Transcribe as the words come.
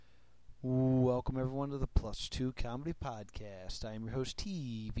welcome everyone to the Plus Two Comedy Podcast. I am your host,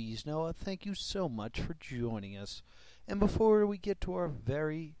 TV's Noah. Thank you so much for joining us. And before we get to our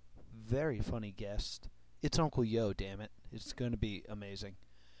very, very funny guest, it's Uncle Yo, damn it. It's going to be amazing.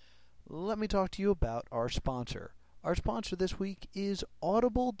 Let me talk to you about our sponsor. Our sponsor this week is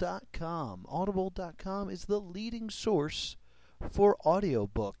Audible.com. Audible.com is the leading source for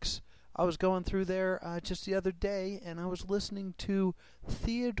audiobooks. I was going through there just the other day, and I was listening to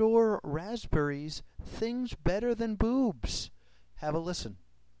Theodore Raspberry's Things Better Than Boobs. Have a listen.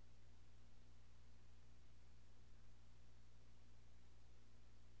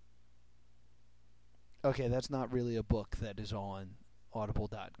 Okay, that's not really a book that is on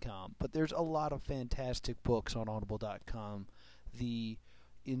Audible.com, but there's a lot of fantastic books on Audible.com. The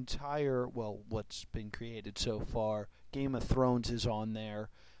entire, what's been created so far, Game of Thrones is on there.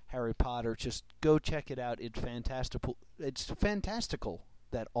 Harry Potter, just go check it out. It's fantastical. It's fantastical,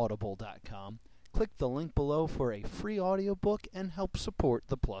 that Audible.com. Click the link below for a free audiobook and help support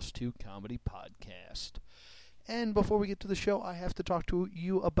the Plus Two Comedy Podcast. And before we get to the show, I have to talk to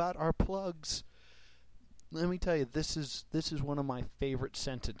you about our plugs. Let me tell you, this is one of my favorite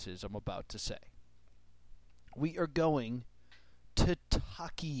sentences I'm about to say. We are going to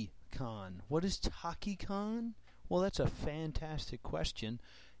TakiCon. What is TakiCon? Well, that's a fantastic question.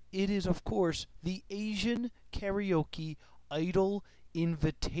 It is, of course, the Asian Karaoke Idol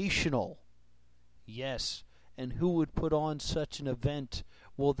Invitational. Yes, and who would put on such an event?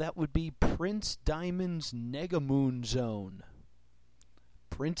 Well, that would be Prince Diamond's Negamoon Zone.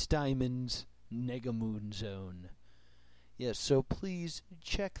 Prince Diamond's Negamoon Zone. Yes, so please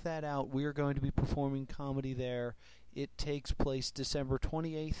check that out. We are going to be performing comedy there. It takes place December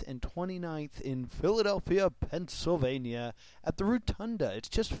 28th and 29th in Philadelphia, Pennsylvania, at the Rotunda. It's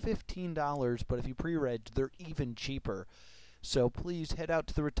just $15, but if you pre-reg, they're even cheaper. So please head out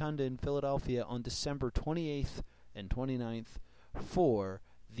to the Rotunda in Philadelphia on December 28th and 29th for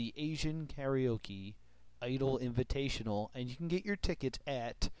the Asian Karaoke Idol Invitational, and you can get your tickets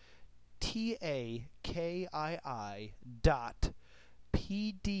at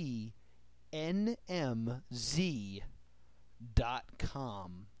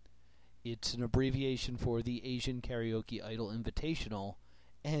takii.pdnmz.com. It's an abbreviation for the Asian Karaoke Idol Invitational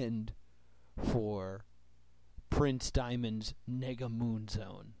and for Prince Diamond's Negamoon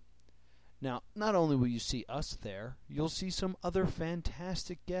Zone. Now, not only will you see us there, you'll see some other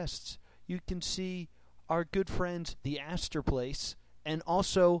fantastic guests. You can see our good friends, the Astor Place, and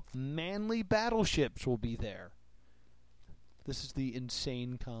also Manly Battleships will be there. This is the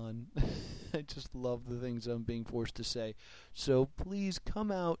insane con. I just love the things I'm being forced to say. So please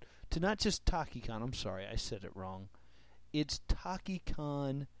come out to not just TakiCon. I'm sorry, I said it wrong. It's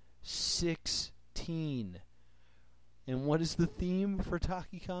TakiCon 16. And what is the theme for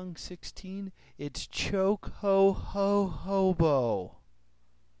TakiCon 16? It's Choke Ho Ho Hobo.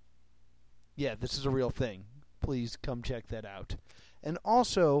 Yeah, this is a real thing. Please come check that out. And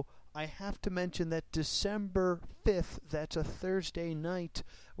also, I have to mention that December 5th, that's a Thursday night,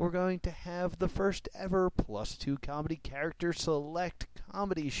 we're going to have the first ever Plus Two Comedy Character Select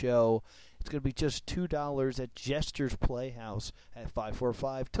comedy show. It's going to be just $2 at Jester's Playhouse at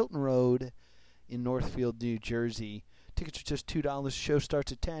 545 Tilton Road in Northfield, New Jersey. Tickets are just $2. The show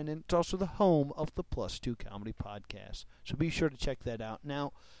starts at 10, and it's also the home of the Plus Two Comedy Podcast. So be sure to check that out.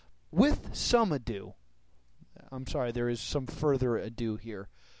 Now, with some ado, I'm sorry, there is some further ado here.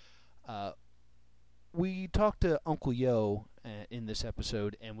 We talked to Uncle Yo in this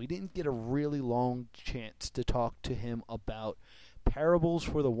episode, and we didn't get a really long chance to talk to him about Parables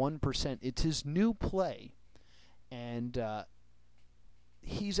for the 1%. It's his new play, and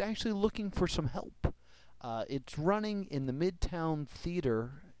he's actually looking for some help. It's running in the Midtown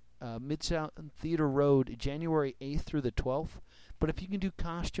Theater, Midtown Theater Road, January 8th through the 12th. But if you can do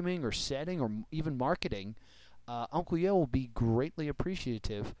costuming or setting or even marketing, Uncle Yo will be greatly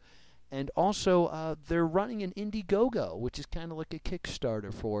appreciative. And also, they're running an Indiegogo, which is kind of like a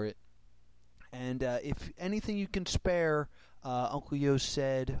Kickstarter for it. And if anything you can spare, Uncle Yo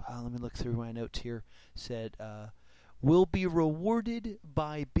said, let me look through my notes here, said, will be rewarded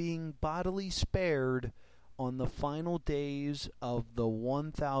by being bodily spared on the final days of the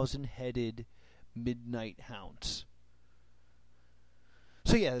 1,000-headed Midnight Hounds.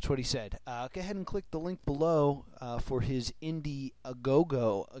 So yeah, that's what he said. Go ahead and click the link below for his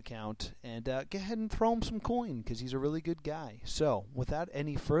Indiegogo account, and go ahead and throw him some coin, because he's a really good guy. So, without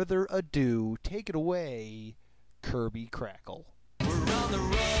any further ado, take it away, Kirby Crackle. We're on the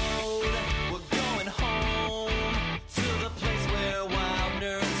road, we're going home, to the place where wild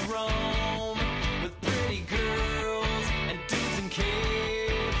nerds roam, with pretty girls and dudes in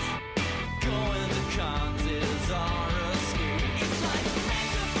capes, going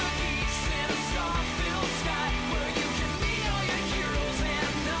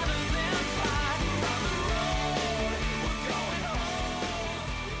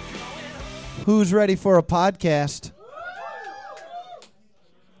Who's ready for a podcast?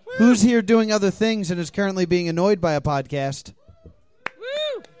 Who's here doing other things and is currently being annoyed by a podcast?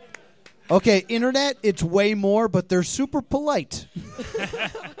 Woo! Okay, internet, it's way more, but they're super polite.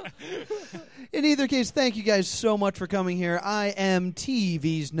 In either case, thank you guys so much for coming here. I am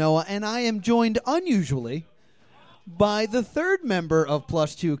TV's Noah, and I am joined unusually by the third member of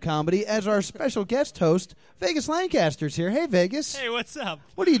Plus Two Comedy as our special guest host, Vegas Lancaster's here. Hey, Vegas. Hey, what's up?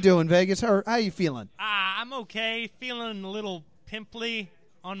 What are you doing, Vegas? How are you feeling? I'm okay. Feeling a little pimply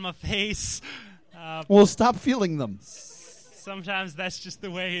on my face. Well, stop feeling them. Sometimes that's just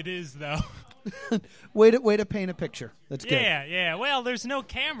the way it is, though. Way to paint a picture. That's good. Yeah. Well, there's no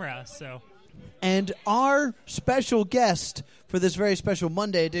camera, so. And our special guest for this very special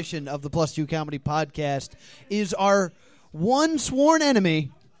Monday edition of the Plus Two Comedy Podcast is our one sworn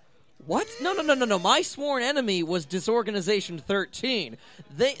enemy. What? No. My sworn enemy was Disorganization 13.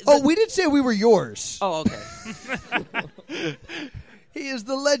 We did say we were yours. Oh, okay. He is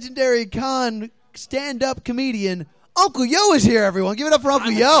the legendary con stand-up comedian. Uncle Yo is here, everyone. Give it up for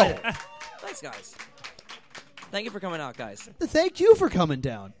Uncle Yo. Thanks, guys. Thank you for coming out, guys. Thank you for coming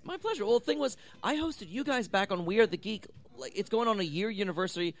down. My pleasure. Well, the thing was, I hosted you guys back on We Are the Geek. Like, it's going on a year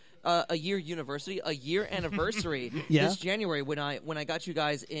anniversary Yeah. this January when I got you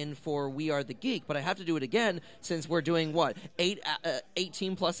guys in for We Are the Geek. But I have to do it again since we're doing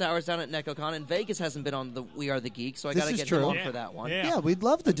 18 plus hours down at NecoCon, and Vegas hasn't been on the We Are the Geek, so I got to get him on for that one. Yeah. Yeah, we'd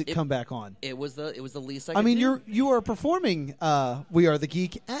love to come back on. It was the least I I could mean, do. you are performing We Are the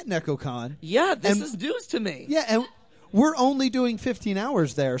Geek at NecoCon. Yeah, this And- is news to me. Yeah, and we're only doing 15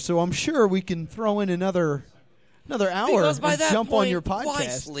 hours there, so I'm sure we can throw in another hour Because by and that jump point, on your why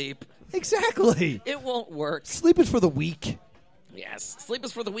podcast. sleep? Exactly. It won't work. Sleep is for the weak. Yes, sleep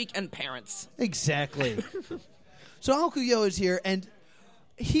is for the weak and parents. Exactly. So Uncle Yo is here, and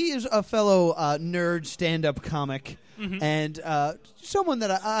he is a fellow nerd stand-up comic, and someone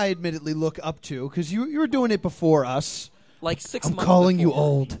that I admittedly look up to, because you were doing it before us. Like 6 I'm months. calling you before.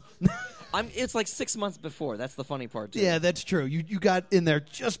 old. It's like 6 months before. That's the funny part, too. Yeah, that's true. You got in there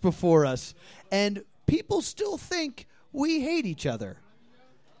just before us, and people still think we hate each other.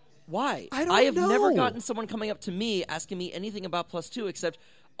 Why? I don't I have know. never gotten someone coming up to me asking me anything about Plus Two except,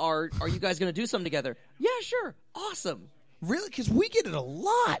 are you guys going to do something together? Yeah, sure. Awesome. Really? Because we get it a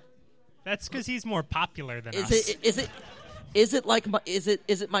lot. That's because he's more popular than us. Is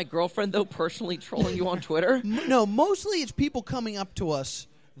it my girlfriend though personally trolling you on Twitter? No, mostly it's people coming up to us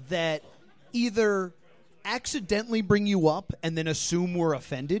that either accidentally bring you up and then assume we're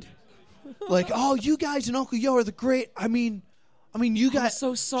offended. Like, oh, you guys and Uncle Yo are the great. I mean, you guys.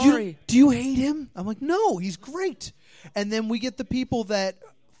 so sorry. Do you hate him? I'm like, no, he's great. And then we get the people that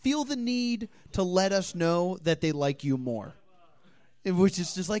feel the need to let us know that they like you more, which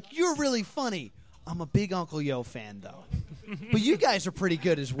is just like, you're really funny. I'm a big Uncle Yo fan, though. But you guys are pretty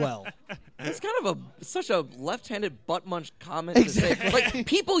good as well. It's kind of such a left-handed butt munch comment to say. Like,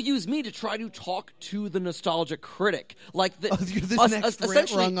 people use me to try to talk to the nostalgia critic. Like You're the next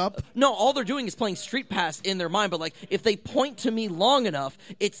essentially, rung up? No, all they're doing is playing Street Pass in their mind. But like, if they point to me long enough,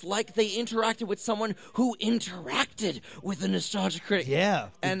 it's like they interacted with someone who interacted with the nostalgia critic. Yeah,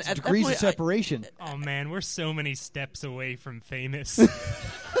 And it's at that degrees point, of separation. Oh, man, we're so many steps away from famous. It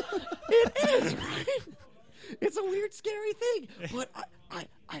is, right? It's a weird, scary thing. But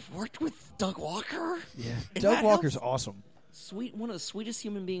I've worked with Doug Walker. Yeah, If Doug that Walker's helps. awesome. One of the sweetest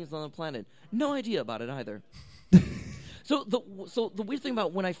human beings on the planet. No idea about it either. So the weird thing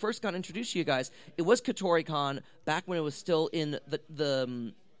about when I first got introduced to you guys, it was KatoriCon back when it was still in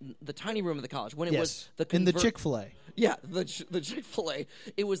the tiny room of the college when it was in the Chick-fil-A. Yeah, the Chick-fil-A.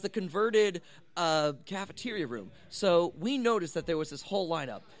 It was the converted cafeteria room. So we noticed that there was this whole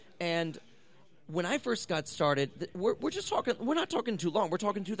lineup. And when I first got started, we're just talking. We're not talking too long. We're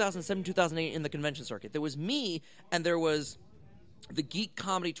talking 2007, 2008 in the convention circuit. There was me, and there was the Geek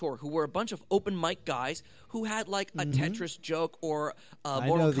Comedy Tour, who were a bunch of open mic guys who had like a Tetris joke or a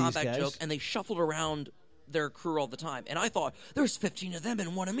Mortal Kombat joke, and they shuffled around their crew all the time. And I thought, there's 15 of them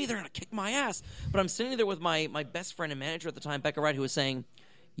and one of me. They're going to kick my ass. But I'm sitting there with my best friend and manager at the time, Becca Wright, who was saying,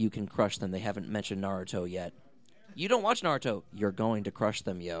 you can crush them. They haven't mentioned Naruto yet. You don't watch Naruto. You're going to crush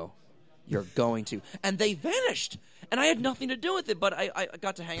them, yo. You're going to. And they vanished. And I had nothing to do with it, but I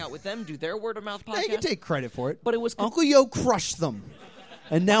got to hang out with them, do their word-of-mouth podcast. Yeah, you can take credit for it. But it was Uncle Yo crushed them.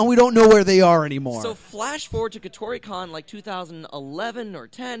 And now we don't know where they are anymore. So flash forward to KatoriCon like 2011 or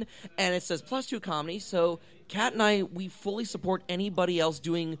 10, and it says Plus Two Comedy. So Kat and I, we fully support anybody else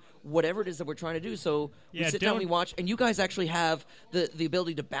doing whatever it is that we're trying to do. So we sit down, we watch, and you guys actually have the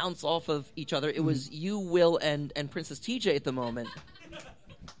ability to bounce off of each other. It was you, Will, and Princess TJ at the moment.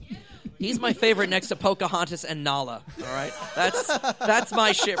 He's my favorite next to Pocahontas and Nala. All right, that's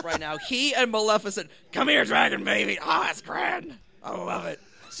my shit right now. He and Maleficent. Come here, dragon baby. Ah, it's grand. I love it.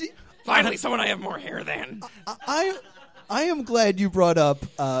 See, Finally, someone I have more hair than. I am glad you brought up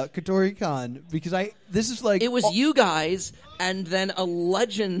Katori Khan because this is like It was you guys, and then a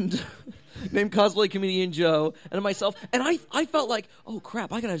legend named Cosplay Comedian Joe, and myself. And I felt like, oh,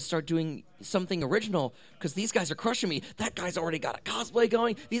 crap, I got to start doing something original because these guys are crushing me. That guy's already got a cosplay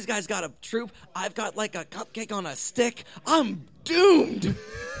going. These guys got a troupe. I've got like a cupcake on a stick. I'm doomed.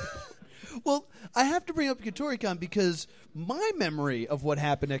 Well, I have to bring up KatoriCon because my memory of what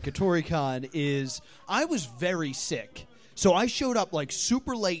happened at KatoriCon is I was very sick. So I showed up like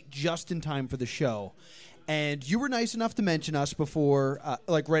super late just in time for the show. And you were nice enough to mention us before,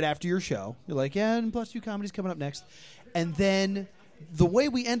 like right after your show. You're like, yeah, and Plus 2 Comedy's coming up next. And then the way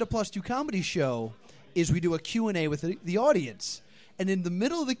we end a Plus 2 Comedy show is we do a Q&A with the audience. And in the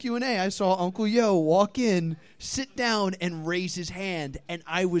middle of the Q&A, I saw Uncle Yo walk in, sit down, and raise his hand, and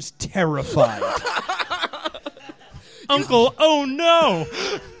I was terrified. Uncle, oh no!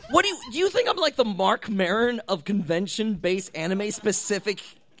 What do you think I'm like the Mark Maron of convention-based anime-specific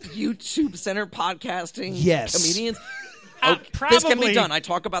YouTube Center podcasting Yes. comedians? Probably. This can be done. I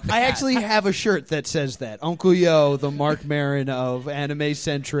talk about the I cat. actually have a shirt that says that. Uncle Yo, the Mark Maron of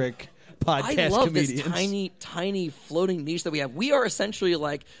anime-centric podcast I love comedians. this tiny floating niche that we have. We are essentially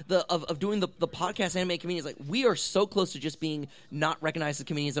like of doing the podcast anime comedians. Like we are so close to just being not recognized as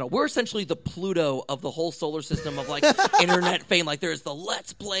comedians at all. We're essentially the Pluto of the whole solar system of like internet fame. Like there's the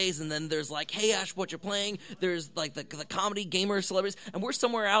Let's Plays, and then there's like, hey Ash, what you're playing. There's like the comedy gamer celebrities, and we're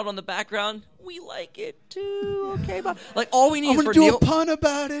somewhere out on the background. We like it too. Okay, but like all we need I'm is going for to do Neil. a pun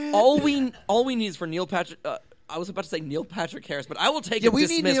about it. All we need is for Neil Patrick. I was about to say Neil Patrick Harris, but I will take Yeah, a we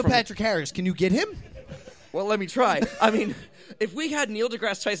dismiss need Neil from Patrick Harris. Can you get him? Well, let me try. I mean, if we had Neil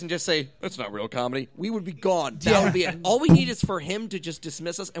deGrasse Tyson just say, that's not real comedy, we would be gone. That would be it. All we need is for him to just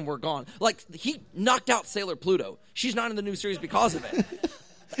dismiss us and we're gone. Like, he knocked out Sailor Pluto. She's not in the new series because of it.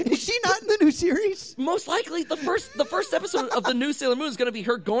 Is she not in the new series? Most likely, the first episode of the new Sailor Moon is going to be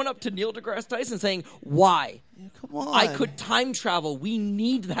her going up to Neil deGrasse Tyson saying, why? Come on. I could time travel. We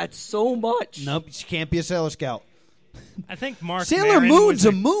need that so much. Nope, she can't be a Sailor Scout. I think Mark Sailor Maron Moon's was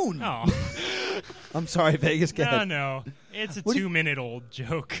a moon. Oh, I'm sorry, Vegas. Go ahead. no. It's a What do you- 2-minute-old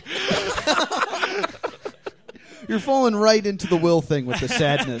joke. You're falling right into the Will thing with the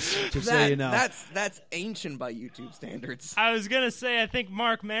sadness, just so you know. That's ancient by YouTube standards. I was going to say I think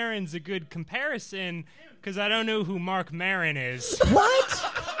Mark Maron's a good comparison because I don't know who Mark Maron is. What?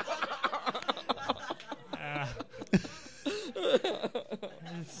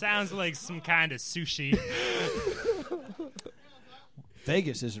 It sounds like some kind of sushi.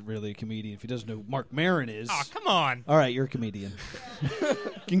 Vegas isn't really a comedian if he doesn't know who Mark Maron is. Oh, come on. All right, you're a comedian.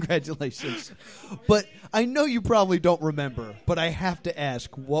 Congratulations. But I know you probably don't remember, but I have to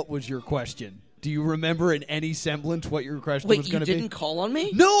ask, what was your question? Do you remember in any semblance what your question Wait, was you going to be? didn't call on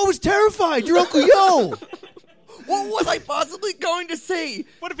me? No, I was terrified. You're Uncle Yo. What was I possibly going to say?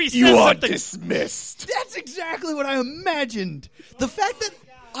 What if he says something? dismissed. That's exactly what I imagined. The fact that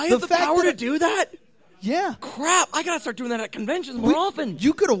I have the fact power that to do that? Yeah. Crap, I gotta start doing that at conventions more often.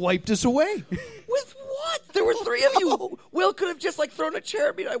 You could have wiped us away. With what? There were 3 of you. Will could have just like thrown a chair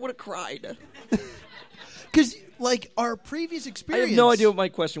at me and I would have cried. Because, like, our previous I experience... have no idea what my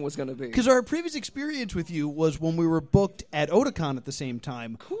question was going to be. Because our previous experience with you was when we were booked at Otakon at the same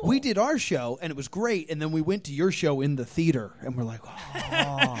time. Cool. We did our show, and it was great, and then we went to your show in the theater, and we're like,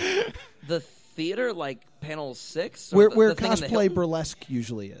 oh. The theater, like panel 6? where the thing in the cosplay Hilton? burlesque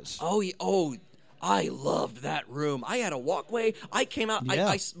usually is. Oh, I loved that room. I had a walkway. I came out.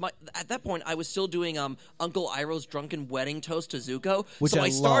 Yeah. At that point, I was still doing Uncle Iroh's drunken wedding toast to Zuko. Which so I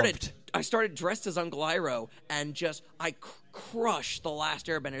started. loved. I started dressed as Uncle Iroh and just I crushed The Last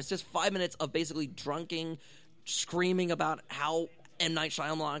Airbender. It's just 5 minutes of basically drunking, screaming about how M. Night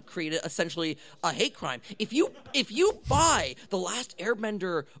Shyamalan created essentially a hate crime. If you buy the Last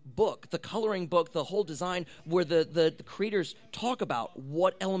Airbender book, the coloring book, the whole design, where the creators talk about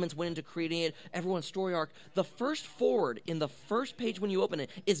what elements went into creating it, everyone's story arc, the first forward in the first page when you open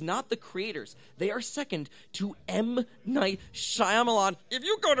it is not the creators. They are second to M. Night Shyamalan. If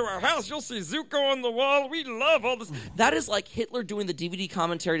you go to our house, you'll see Zuko on the wall. We love all this. That is like Hitler doing the DVD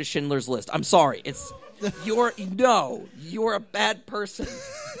commentary to Schindler's List. I'm sorry. You're a bad person.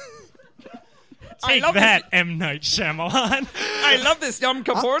 Take that, M. Night Shyamalan. I love this Yom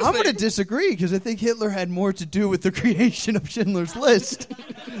Kippur I'm thing. going to disagree, because I think Hitler had more to do with the creation of Schindler's List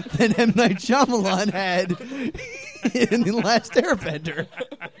than M. Night Shyamalan had in The Last Airbender.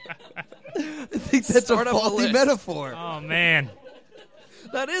 I think that's Start a up a faulty list. metaphor. Oh, man.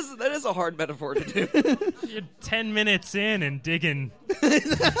 That is a hard metaphor to do. You're 10 minutes in and digging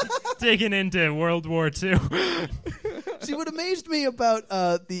into World War II. See, what amazed me about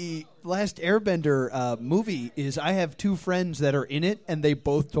the Last Airbender movie is I have two friends that are in it, and they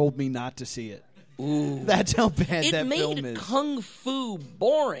both told me not to see it. Ooh. That's how bad It that film made is. kung fu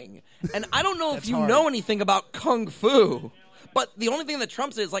boring, and I don't know if you hard. know anything about kung fu, but the only thing that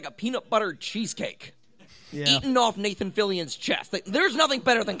trumps it is like a peanut butter cheesecake. Yeah. Eaten off Nathan Fillion's chest. Like, there's nothing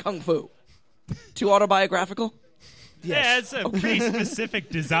better than kung fu. Too autobiographical? Yeah, it's a pretty specific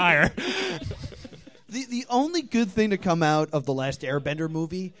desire. The only good thing to come out of the Last Airbender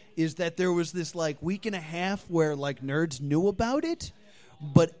movie is that there was this like week and a half where like nerds knew about it,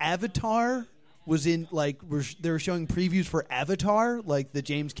 but Avatar was in like they were showing previews for Avatar, like the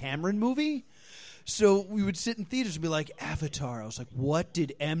James Cameron movie. So we would sit in theaters and be like, Avatar. I was like, what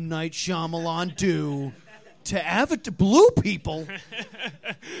did M. Night Shyamalan do to Avatar? Blue people.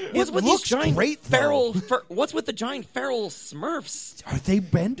 What's It with these looks giant great, though. what's with the giant feral Smurfs? Are they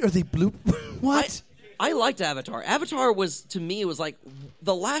bent? Are they blue? What? I liked Avatar. Avatar was, to me, it was like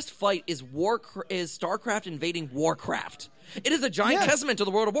the last fight is StarCraft invading Warcraft. It is a giant testament to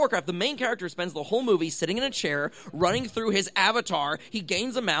the world of Warcraft. The main character spends the whole movie sitting in a chair, running through his avatar. He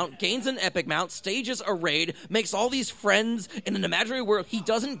gains a mount, gains an epic mount, stages a raid, makes all these friends in an imaginary world. He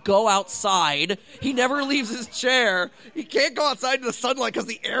doesn't go outside. He never leaves his chair. He can't go outside in the sunlight because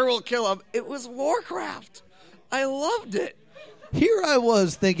the air will kill him. It was Warcraft. I loved it. Here I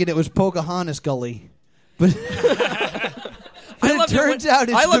was thinking it was Pocahontas Gully. But, but it turns out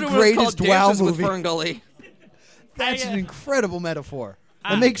it's the greatest WoW Dances with movie. Ferngully. That's an incredible metaphor.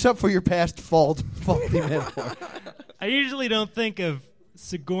 That makes up for your past faulty metaphor. I usually don't think of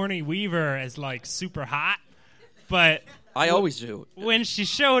Sigourney Weaver as like super hot, but I always do. when she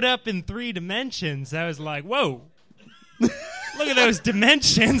showed up in 3 dimensions, I was like, whoa. Look at those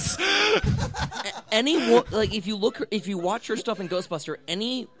dimensions. If you watch her stuff in Ghostbuster,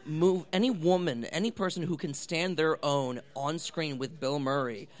 any woman, any person who can stand their own on screen with Bill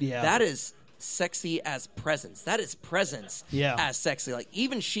Murray, that is sexy as presence. That is presence as sexy. Like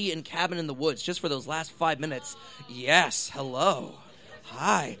even she in Cabin in the Woods, just for those last 5 minutes. Yes, hello,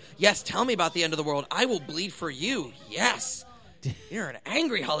 hi, yes. Tell me about the end of the world. I will bleed for you. Yes, you're an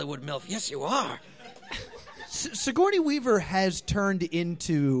angry Hollywood MILF. Yes, you are. Sigourney Weaver has turned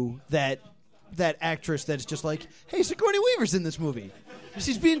into that actress that's just like, hey, Sigourney Weaver's in this movie.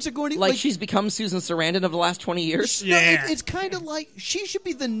 She's being Sigourney. Like she's become Susan Sarandon of the last 20 years? Yeah. It's kind of like she should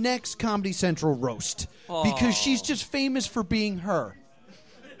be the next Comedy Central roast because she's just famous for being her.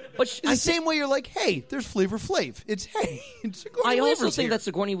 But The same way you're like, hey, there's Flavor Flav. It's Sigourney I also Weaver's think here. that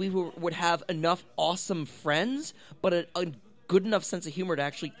Sigourney Weaver would have enough awesome friends, but a good enough sense of humor to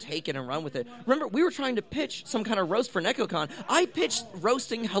actually take it and run with it. Remember, we were trying to pitch some kind of roast for NecoCon. I pitched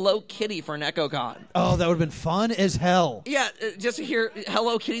roasting Hello Kitty for NecoCon. Oh, that would have been fun as hell. Yeah, just to hear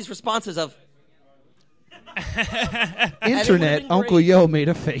Hello Kitty's responses of, Internet, been Uncle great. Yo made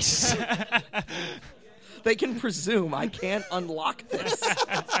a face. they can presume I can't unlock this.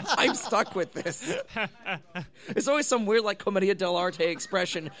 I'm stuck with this. It's always some weird, like, commedia dell'arte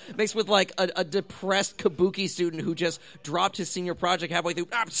expression mixed with, like, a depressed kabuki student who just dropped his senior project halfway through.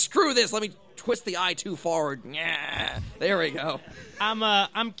 Screw this. Let me twist the eye too forward. Yeah, there we go.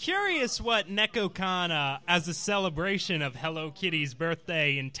 I'm curious what NecoCon as a celebration of Hello Kitty's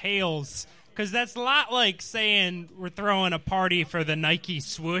birthday entails. Because that's a lot like saying we're throwing a party for the Nike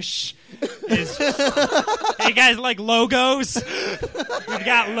swoosh. Hey, guys, like logos? We've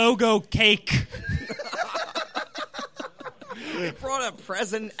got logo cake. We brought a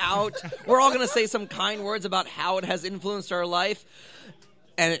present out. We're all going to say some kind words about how it has influenced our life.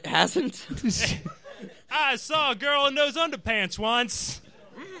 And it hasn't. I saw a girl in those underpants once.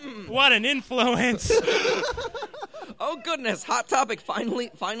 What an influence. Oh, goodness. Hot Topic finally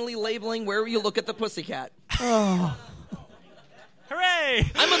labeling Where You Look at the Pussycat. Hooray!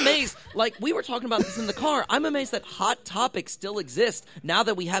 I'm amazed. Like, we were talking about this in the car. I'm amazed that Hot Topic still exists now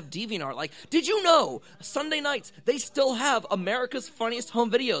that we have DeviantArt. Like, did you know Sunday nights they still have America's Funniest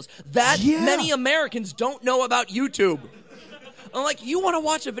Home Videos? That many Americans don't know about YouTube. I'm like, you want to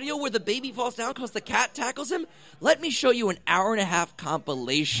watch a video where the baby falls down because the cat tackles him? Let me show you an hour-and-a-half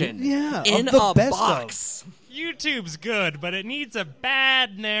compilation in of the a best box. YouTube's good, but it needs a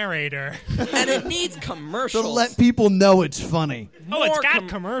bad narrator. And it needs commercials. To let people know it's funny. Oh, it's More got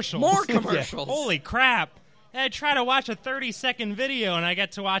commercials. More commercials. Holy crap. I try to watch a 30-second video, and I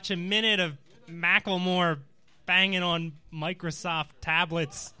get to watch a minute of Macklemore banging on Microsoft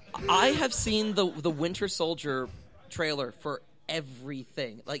tablets. I have seen the Winter Soldier trailer for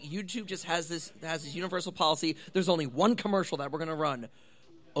everything. Like, YouTube just has this universal policy. There's only one commercial that we're going to run.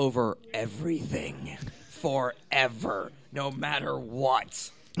 over everything. Forever. No matter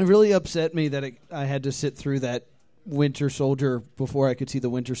what. It really upset me that I had to sit through that Winter Soldier before I could see the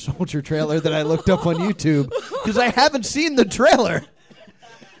Winter Soldier trailer that I looked up on YouTube because I haven't seen the trailer.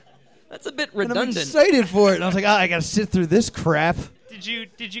 That's a bit And I'm redundant. excited for it. And I was like, I got to sit through this crap. Did you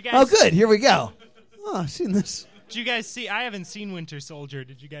guys? Oh, good. Here we go. Oh, I've seen this. Did you guys see? I haven't seen Winter Soldier.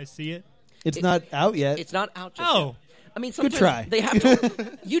 Did you guys see it? It's not out yet. It's not out just Oh. yet. I mean, sometimes try. they have to.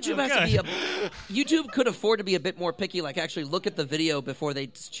 YouTube Oh, has to be YouTube could afford to be a bit more picky, like actually look at the video before they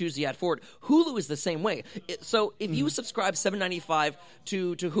choose the ad for it. Hulu is the same way. So if you subscribe $7.95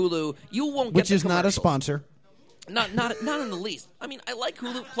 to Hulu, you won't get Which the is not a commercials. sponsor. Not in the least. I mean, I like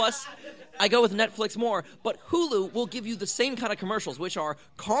Hulu Plus. I go with Netflix more, but Hulu will give you the same kind of commercials, which are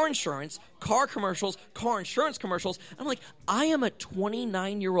car insurance, car commercials, car insurance commercials. I'm like, I am a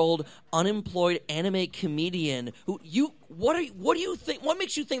 29-year-old unemployed anime comedian who what do you think? What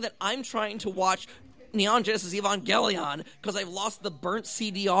makes you think that I'm trying to watch Neon Genesis Evangelion because I've lost the burnt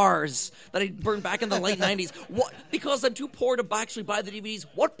CDRs that I burned back in the late 90s. What? Because I'm too poor to actually buy the DVDs.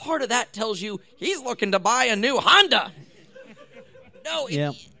 What part of that tells you he's looking to buy a new Honda? No,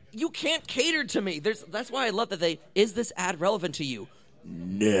 Yeah. You can't cater to me. That's why I love that is this ad relevant to you?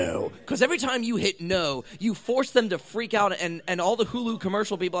 No. Because every time you hit no, you force them to freak out, and all the Hulu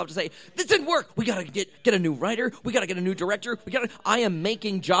commercial people have to say, this didn't work. We got to get a new writer. We got to get a new director. I am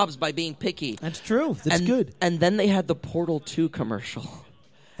making jobs by being picky. That's true. That's And- good. And then they had the Portal 2 commercial,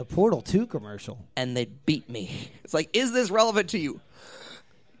 The Portal 2 commercial. and they beat me. It's like, is this relevant to you?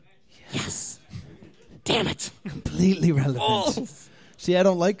 Yes. Damn it. Completely relevant. Oh. See, I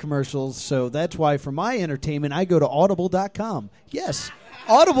don't like commercials, so that's why for my entertainment, I go to audible.com. Yes,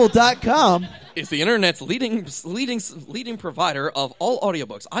 audible.com. It's the internet's leading provider of all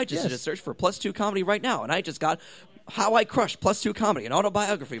audiobooks. I just did a search for Plus 2 Comedy right now, and I just got How I Crushed Plus 2 Comedy, an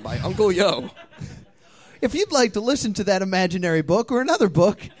autobiography by Uncle Yo. If you'd like to listen to that imaginary book or another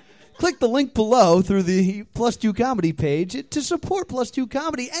book, click the link below through the Plus 2 Comedy page to support Plus 2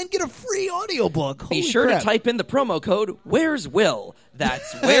 Comedy and get a free audiobook. Be Holy sure crap. to type in the promo code Where's Will.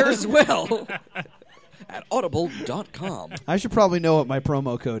 That's Where's Will at audible.com. I should probably know what my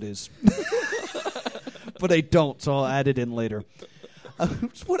promo code is. But I don't, so I'll add it in later.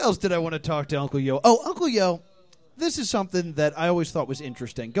 What else did I want to talk to Uncle Yo? Oh, Uncle Yo, this is something that I always thought was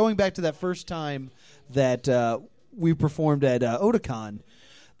interesting. Going back to that first time that we performed at Otakon,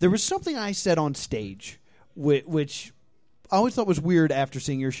 there was something I said on stage, which I always thought was weird after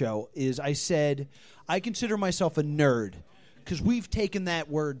seeing your show, is I said, I consider myself a nerd, because we've taken that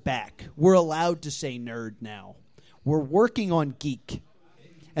word back. We're allowed to say nerd now. We're working on geek.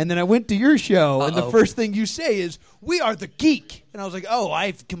 And then I went to your show, and the first thing you say is, we are the geek. And I was like, oh,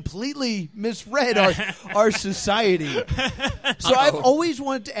 I've completely misread our society. So I've always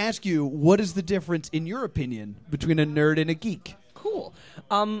wanted to ask you, what is the difference, in your opinion, between a nerd and a geek? Cool.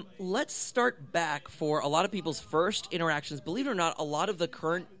 Let's start back for a lot of people's first interactions. Believe it or not, a lot of the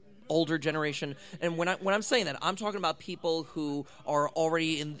current older generation, and when I'm saying that, I'm talking about people who are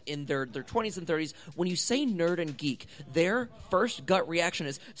already in their 20s and 30s. When you say nerd and geek, their first gut reaction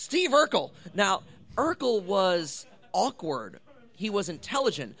is Steve Urkel. Now, Urkel was awkward. He was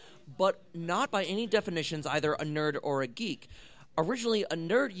intelligent, but not by any definitions either a nerd or a geek. Originally, a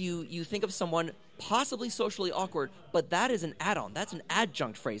nerd, you think of someone possibly socially awkward, but that is an add-on. That's an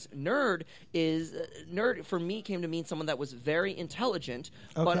adjunct phrase. Nerd for me came to mean someone that was very intelligent,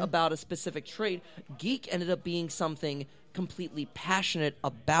 but about a specific trait. Geek ended up being something completely passionate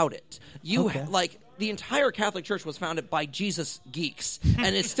about it. Like, the entire Catholic Church was founded by Jesus geeks,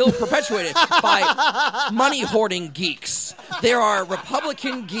 and it's still perpetuated by money-hoarding geeks. There are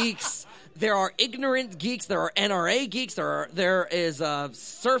Republican geeks. There are ignorant geeks. There are NRA geeks. There is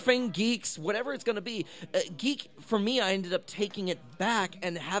surfing geeks. Whatever it's going to be, geek for me, I ended up taking it back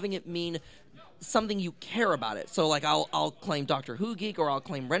and having it mean something you care about it. So, like, I'll claim Doctor Who geek, or I'll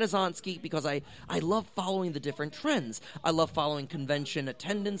claim Renaissance geek, because I love following the different trends. I love following convention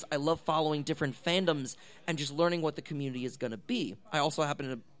attendance. I love following different fandoms and just learning what the community is going to be. I also happen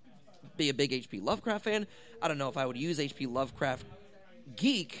to be a big H.P. Lovecraft fan. I don't know if I would use H.P. Lovecraft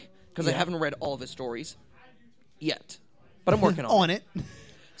geek, because I haven't read all of his stories yet. But I'm working on it.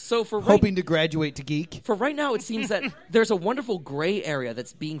 So Hoping to graduate to geek. For right now, it seems that there's a wonderful gray area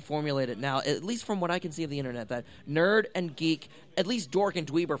that's being formulated now, at least from what I can see of the internet, that nerd and geek, at least dork and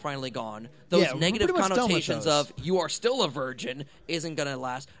dweeb, are finally gone. Those we're negative pretty much done with connotations those. of you are still a virgin isn't going to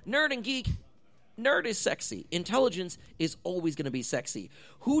last. Nerd and geek, nerd is sexy. Intelligence is always going to be sexy.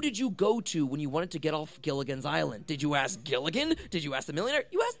 Who did you go to when you wanted to get off Gilligan's Island? Did you ask Gilligan? Did you ask the millionaire?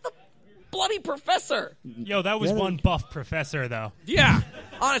 You asked the bloody professor. Yo, that was one buff professor, though. Yeah.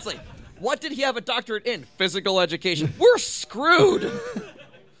 Honestly, what did he have a doctorate in? Physical education. We're screwed.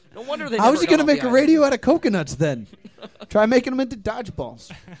 No wonder they. How is he going to make a radio out of coconuts then? Try making them into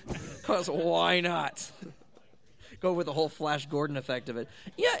dodgeballs. Because why not? Go with the whole Flash Gordon effect of it.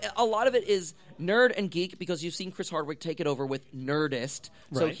 Yeah, a lot of it is nerd and geek because you've seen Chris Hardwick take it over with Nerdist.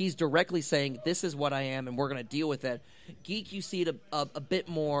 So Right. he's directly saying, this is what I am and we're going to deal with it. Geek, you see it a bit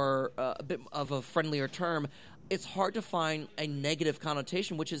more, a bit of a friendlier term. It's hard to find a negative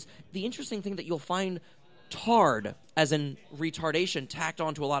connotation, which is the interesting thing that you'll find tard, as in retardation, tacked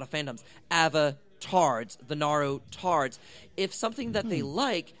onto a lot of fandoms. Avatards, the Naru tards. If something that they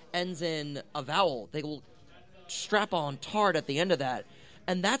like ends in a vowel, they will strap on tard at the end of that.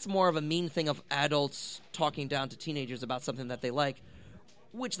 And that's more of a mean thing of adults talking down to teenagers about something that they like,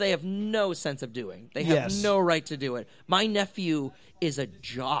 which they have no sense of doing. They have Yes. no right to do it. My nephew is a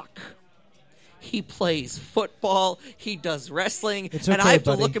jock. He plays football. He does wrestling. It's and okay, I have to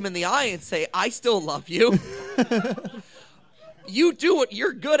buddy. look him in the eye and say, I still love you. You do what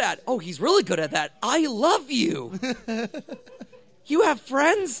you're good at. Oh, he's really good at that. I love you. You have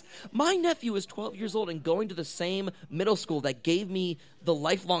friends? My nephew is 12 years old and going to the same middle school that gave me the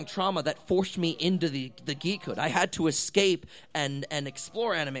lifelong trauma that forced me into the geekhood. I had to escape and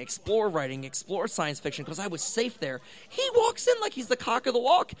explore anime, explore writing, explore science fiction because I was safe there. He walks in like he's the cock of the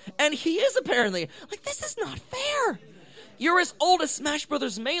walk, and he is apparently. Like, this is not fair. You're as old as Smash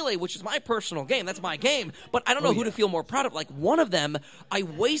Brothers Melee, which is my personal game. That's my game. But I don't know who to feel more proud of. Like, one of them, I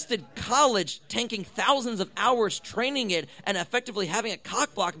wasted college tanking thousands of hours training it and effectively having it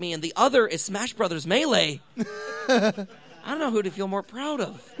cockblock me, and the other is Smash Brothers Melee. I don't know who to feel more proud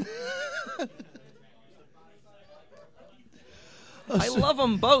of. I love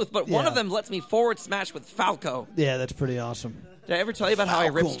them both, but one Yeah. of them lets me forward smash with Falco. Yeah, that's pretty awesome. Did I ever tell you about how I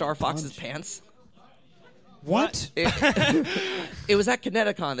ripped Falco Star Fox's punch. pants? What? It was at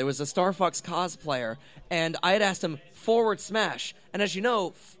Kineticon. There was a Star Fox cosplayer, and I had asked him forward smash. And as you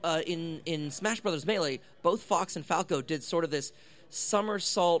know, in Smash Brothers Melee, both Fox and Falco did sort of this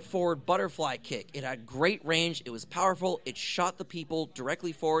somersault forward butterfly kick. It had great range. It was powerful. It shot the people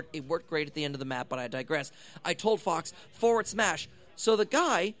directly forward. It worked great at the end of the map, but I digress. I told Fox, forward smash. So the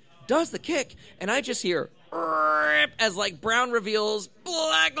guy does the kick, and I just hear "Rip," as like Brown reveals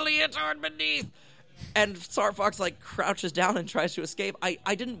black leotard beneath. And Star Fox, like, crouches down and tries to escape. I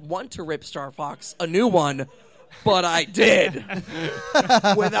didn't want to rip Star Fox a new one, but I did.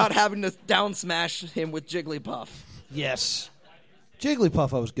 Without having to down smash him with Jigglypuff. Yes.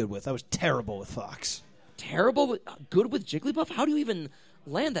 Jigglypuff I was good with. I was terrible with Fox. Good with Jigglypuff? How do you even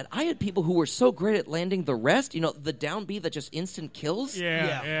land that? I had people who were so great at landing the rest, you know, the down B that just instant kills.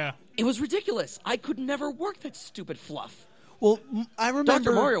 Yeah. It was ridiculous. I could never work that stupid fluff. Well, I remember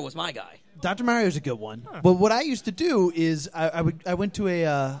Dr. Mario was my guy. Dr. Mario's a good one. But what I used to do is I went to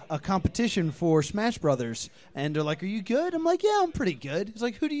a competition for Smash Brothers, and they're like, "Are you good?" I'm like, "Yeah, I'm pretty good." It's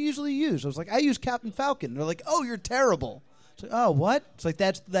like, "Who do you usually use?" I was like, "I use Captain Falcon." They're like, "Oh, you're terrible." It's like, "Oh, what?" It's like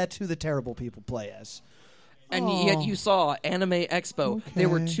that's who the terrible people play as. And yet you saw Anime Expo. There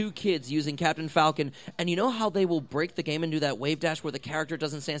were Okay. 2 kids using Captain Falcon. And you know how they will break the game and do that wave dash where the character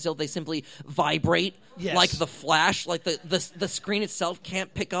doesn't stand still? They simply vibrate Yes. like the Flash. Like the screen itself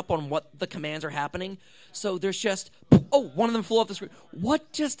can't pick up on what the commands are happening. So there's just, oh, one of them flew off the screen. What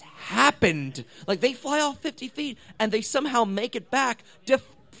just happened? Like, they fly off 50 feet and they somehow make it back,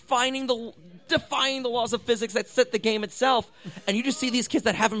 defying the laws of physics that set the game itself. And you just see these kids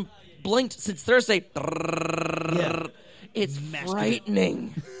that haven't blinked since Thursday. It's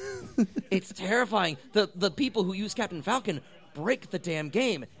frightening. It's terrifying. The people who use Captain Falcon break the damn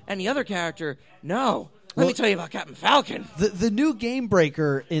game, and the other character, no. Let me tell you about Captain Falcon. The new game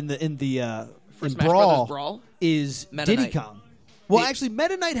breaker in Smash Brawl, Brothers Brawl? is Meta Diddy Knight. Kong. Well, Di- actually,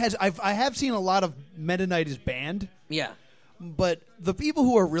 Meta Knight has. I have seen a lot of Meta Knight is banned. Yeah. But the people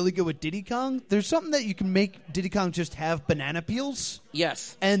who are really good with Diddy Kong, there's something that you can make Diddy Kong just have banana peels,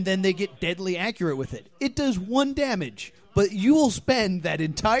 Yes. and then they get deadly accurate with it. It does 1 damage, but you will spend that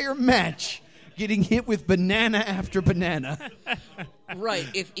entire match getting hit with banana after banana. Right.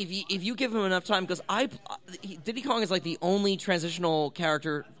 If you give him enough time, because Diddy Kong is like the only transitional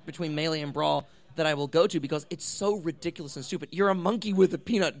character between Melee and Brawl that I will go to because it's so ridiculous and stupid. You're a monkey with a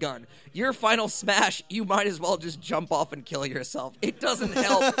peanut gun. Your final smash, you might as well just jump off and kill yourself. It doesn't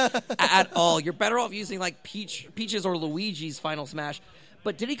help at all. You're better off using like Peach's or Luigi's final smash.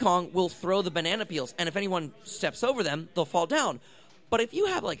 But Diddy Kong will throw the banana peels, and if anyone steps over them, they'll fall down. But if you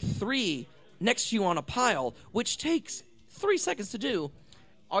have like 3 next to you on a pile, which takes 3 seconds to do,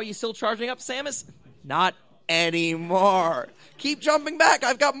 are you still charging up, Samus? Not anymore. Keep jumping back.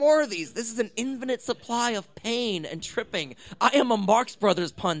 I've got more of these. This is an infinite supply of pain and tripping. I am a Marx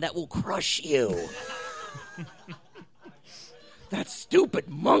Brothers pun that will crush you. That stupid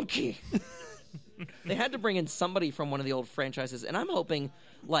monkey. They had to bring in somebody from one of the old franchises, and I'm hoping,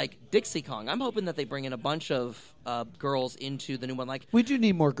 like Dixie Kong, I'm hoping that they bring in a bunch of girls into the new one. Like We do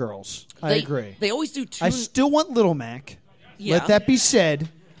need more girls. I agree. They always do two. I still want Little Mac. Yeah. Let that be said.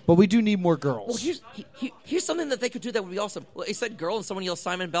 But we do need more girls. Well, here's something that they could do that would be awesome. Well, he said girl and someone yelled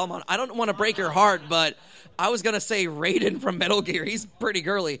Simon Belmont. I don't want to break your heart, but I was going to say Raiden from Metal Gear. He's pretty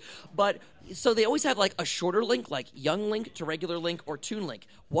girly. But so they always have like a shorter Link, like young Link to regular Link or Toon Link.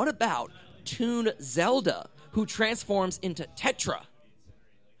 What about Toon Zelda, who transforms into Tetra?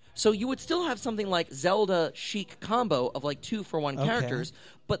 So you would still have something like Zelda Sheik combo of like 2-for-1 characters,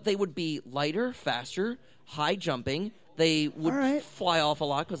 but they would be lighter, faster, high jumping. They would fly off a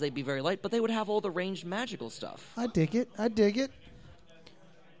lot because they'd be very light, but they would have all the ranged magical stuff. I dig it. I dig it.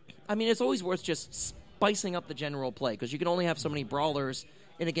 I mean, it's always worth just spicing up the general play because you can only have so many brawlers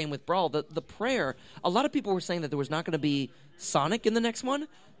in a game with Brawl. The prayer, a lot of people were saying that there was not going to be Sonic in the next one.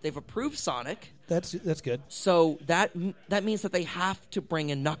 They've approved Sonic. That's good. So that means that they have to bring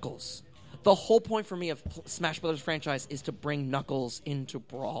in Knuckles. The whole point for me of Smash Brothers franchise is to bring Knuckles into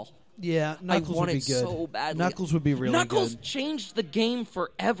Brawl. Yeah, Knuckles I want would be it good. so badly. Knuckles would be really Knuckles good. changed the game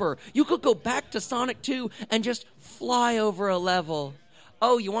forever. You could go back to Sonic 2 and just fly over a level.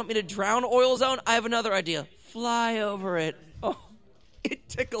 Oh, you want me to drown Oil Zone? I have another idea. Fly over it. Oh, it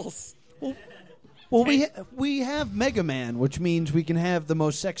tickles. Well, we have Mega Man, which means we can have the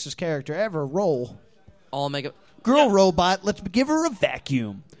most sexist character ever roll. All Mega... Girl robot, let's give her a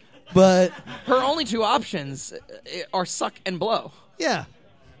vacuum. But, Her only two options are suck and blow. yeah,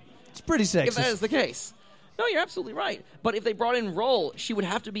 it's pretty sexist. If that is the case. No, you're absolutely right. But if they brought in Roll, she would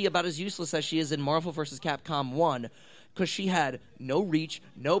have to be about as useless as she is in Marvel vs. Capcom 1, because she had no reach,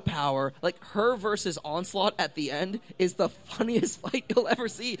 no power. Like, her versus Onslaught at the end is the funniest fight you'll ever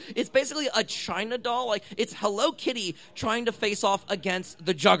see. It's basically a China doll. Like, it's Hello Kitty trying to face off against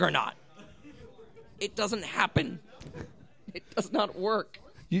the Juggernaut. It doesn't happen. It does not work.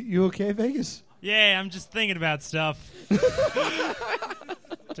 You okay, Vegas? Yeah, I'm just thinking about stuff.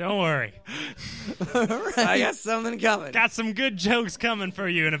 Don't worry. I got something coming. Got some good jokes coming for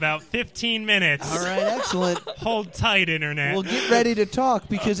you in about 15 minutes. All right, excellent. Hold tight, Internet. Well, get ready to talk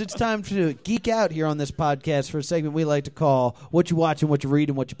because it's time to geek out here on this podcast for a segment we like to call What You Watching, What You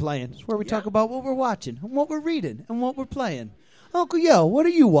Reading, What You Playing. It's where we talk about what we're watching and what we're reading and what we're playing. Uncle Yo, what are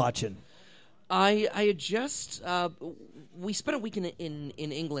you watching? I had just we spent a week in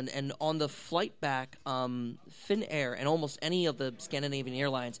England, and on the flight back, Finnair and almost any of the Scandinavian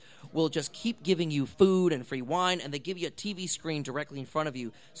airlines will just keep giving you food and free wine, and they give you a TV screen directly in front of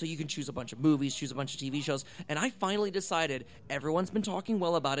you, so you can choose a bunch of movies, choose a bunch of TV shows. And I finally decided, everyone's been talking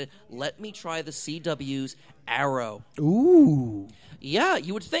well about it, let me try the CW's Arrow. Ooh. Yeah,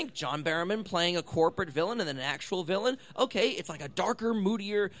 you would think John Barrowman playing a corporate villain and then an actual villain. Okay, it's like a darker,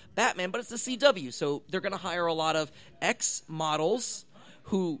 moodier Batman, but it's the CW, so they're going to hire a lot of ex-models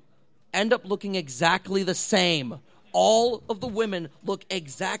who end up looking exactly the same. All of the women look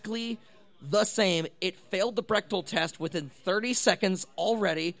exactly the same. It failed the Bechdel test within 30 seconds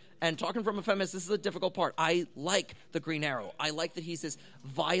already. And talking from a feminist, this is the difficult part. I like the Green Arrow. I like that he's this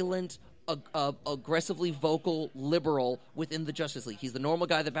violent, aggressively vocal liberal within the Justice League. He's the normal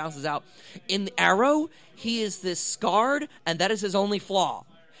guy that bounces out. In the Arrow, he is this scarred, and that is his only flaw.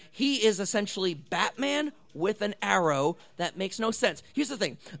 He is essentially Batman with an arrow that makes no sense. Here's the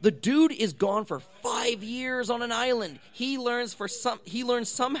thing. The dude is gone for 5 years on an island. He learns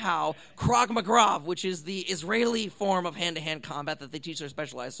somehow Krav Maga, which is the Israeli form of hand-to-hand combat that they teach their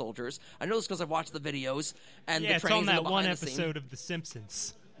specialized soldiers. I know this because I've watched the videos and the it's trainings on in that the one behind the scene. episode of The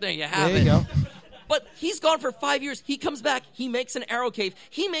Simpsons. There you have There it. you go. But he's gone for 5 years. He comes back. He makes an arrow cave.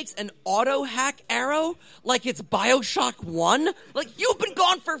 He makes an auto-hack arrow like it's Bioshock 1. Like, you've been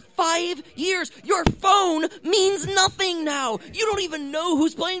gone for 5 years. Your phone means nothing now. You don't even know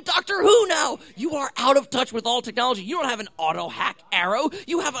who's playing Doctor Who now. You are out of touch with all technology. You don't have an auto-hack arrow.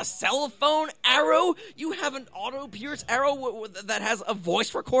 You have a cell phone arrow. You have an auto-pierce arrow that has a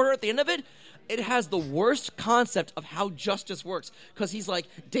voice recorder at the end of it. It has the worst concept of how justice works because he's like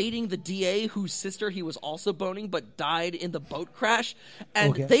dating the DA whose sister he was also boning but died in the boat crash.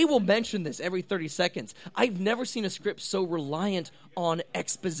 And they will mention this every 30 seconds. I've never seen a script so reliant on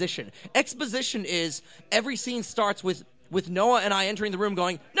exposition. Exposition is every scene starts with Noah and I entering the room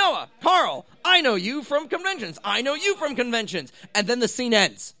going, Noah, Carl, I know you from conventions. I know you from conventions. And then the scene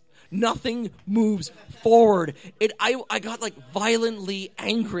ends. Nothing moves forward. I got like violently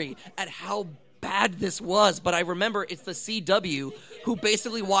angry at how bad this was, but I remember it's the CW who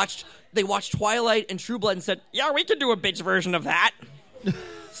basically watched Twilight and True Blood and said, yeah, we can do a bitch version of that.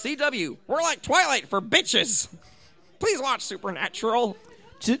 CW, we're like Twilight for bitches. Please watch Supernatural.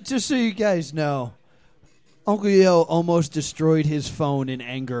 Just so you guys know, Uncle Yo almost destroyed his phone in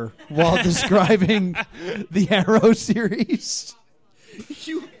anger while describing the Arrow series.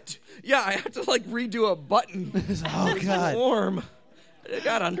 Yeah, I had to like redo a button. Oh, God. Warm. I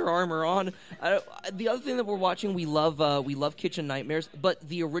got Under Armour on. The other thing that we're watching, we love Kitchen Nightmares, but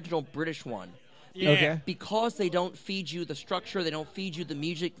the original British one. Yeah. Okay. Because they don't feed you the structure, they don't feed you the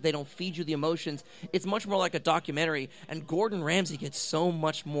music, they don't feed you the emotions, it's much more like a documentary, and Gordon Ramsay gets so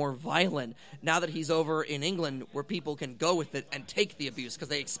much more violent now that he's over in England where people can go with it and take the abuse because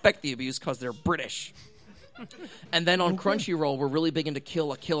they expect the abuse because they're British. And then on Crunchyroll, we're really big into Kill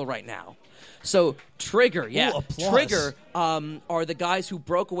la Kill right now. So Trigger, yeah. Ooh, applause. Trigger are the guys who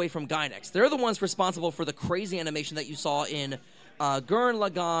broke away from Gainax. They're the ones responsible for the crazy animation that you saw in Gurren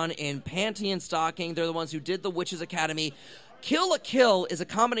Lagann, in Panty and Stocking. They're the ones who did the Witches Academy. Kill la Kill is a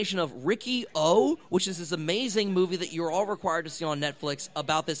combination of Ricky O, which is this amazing movie that you're all required to see on Netflix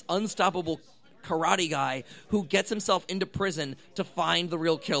about this unstoppable karate guy who gets himself into prison to find the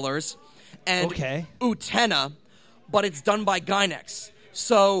real killers. And Okay. Utena, but it's done by Gainax.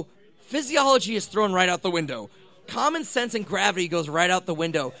 So physiology is thrown right out the window. Common sense and gravity goes right out the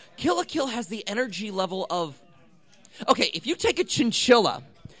window. Kill la Kill has the energy level of... Okay, if you take a chinchilla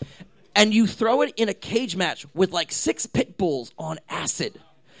and you throw it in a cage match with like 6 pit bulls on acid,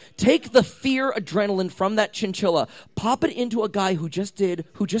 take the fear adrenaline from that chinchilla, pop it into a guy who just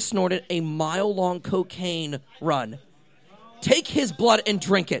snorted a mile-long cocaine run. Take his blood and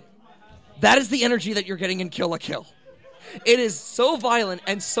drink it. That is the energy that you're getting in Kill la Kill. It is so violent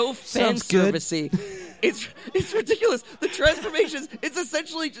and so Sounds good. fan-servicey. It's ridiculous. The transformations, it's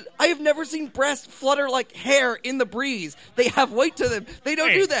essentially... I have never seen breasts flutter like hair in the breeze. They have weight to them. They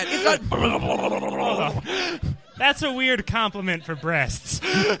don't do that. It's not... That's a weird compliment for breasts.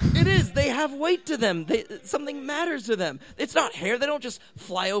 It is. They have weight to them. Something matters to them. It's not hair. They don't just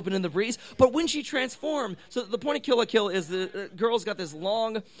fly open in the breeze. But when she transforms... So the point of Kill la Kill is the girl's got this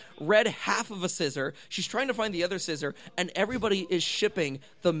long red half of a scissor. She's trying to find the other scissor. And everybody is shipping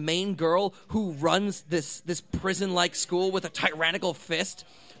the main girl who runs this prison-like school with a tyrannical fist,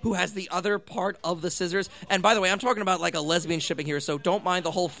 who has the other part of the scissors. And by the way, I'm talking about like a lesbian shipping here, so don't mind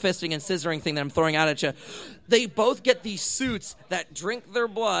the whole fisting and scissoring thing that I'm throwing out at you. They both get these suits that drink their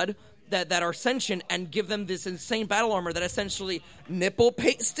blood, that are sentient, and give them this insane battle armor that essentially nipple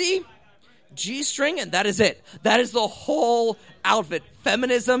pasty, G-string, and that is it. That is the whole outfit.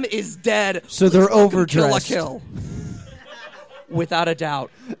 Feminism is dead. So they're Please fucking overdressed. Kill la Kill. Without a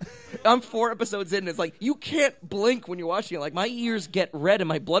doubt. I'm 4 episodes in, and it's like, you can't blink when you're watching it. Like, my ears get red and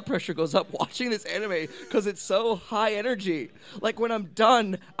my blood pressure goes up watching this anime because it's so high energy. Like, when I'm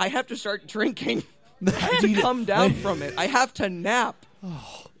done, I have to start drinking to come down from it. I have to nap.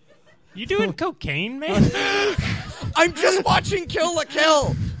 You doing cocaine, man? I'm just watching Kill la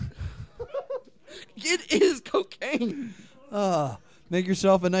Kill. It is cocaine. Make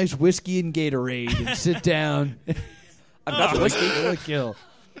yourself a nice whiskey and Gatorade and sit down. I've got the whiskey. Kill la Kill.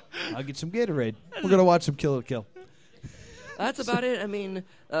 I'll get some Gatorade. We're going to watch some Kill la Kill. That's about it. I mean,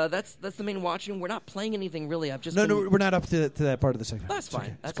 that's the main watching. We're not playing anything really. I've just No, been... we're not up to that part of the segment. That's It's fine.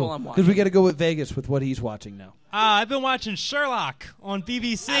 okay. It's That's cool. all I'm watching. Because we got to go with Vegas with what he's watching now. I've been watching Sherlock on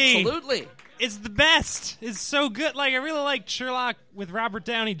BBC. Absolutely. It's the best. It's so good. Like, I really like Sherlock with Robert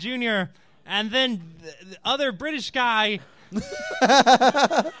Downey Jr. And then the other British guy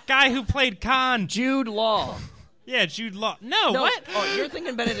who played Khan. Jude Law. Yeah, Jude Law. No, No, what? Oh, you're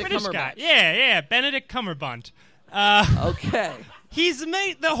thinking Benedict British Cumberbatch. guy. Yeah, Benedict Cumberbatch. Okay. He's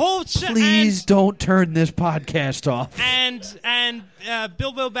made the whole show. Please don't turn this podcast off. And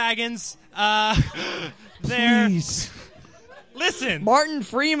Bilbo Baggins. There. Please. Listen. Martin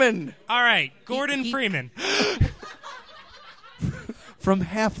Freeman. All right, Gordon Freeman. From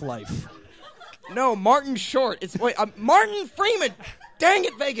Half-Life. No, Martin Short. It's Martin Freeman. Dang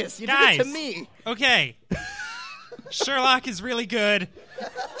it, Vegas. You Guys. did it to me. Okay. Sherlock is really good.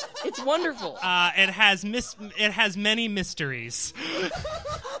 It's wonderful. It has many mysteries.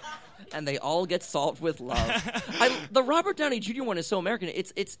 And they all get solved with love. The Robert Downey Jr. one is so American.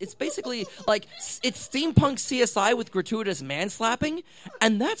 It's basically like it's steampunk CSI with gratuitous man-slapping,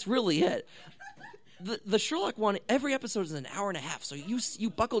 and that's really it. The Sherlock one, every episode is an hour and a half, so you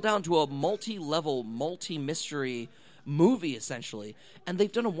buckle down to a multi-level, multi-mystery movie, essentially. And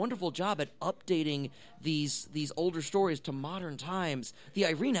they've done a wonderful job at updating these older stories to modern times. The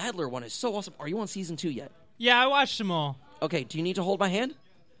Irene Adler one is so awesome. Are you on season 2 yet? Yeah, I watched them all. Okay, do you need to hold my hand?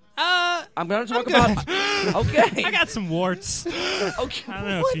 I'm going to talk about. Okay. I got some warts. Okay. I don't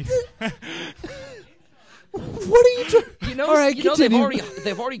know if you. What are you doing? You know, All right, they've continue.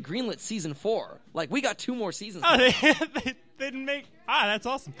 already greenlit season 4. Like, we got 2 more seasons. Oh, they didn't make. That's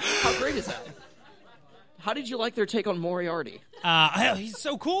awesome. How great is that? How did you like their take on Moriarty? He's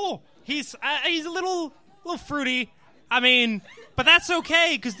so cool. He's a little fruity. I mean, but that's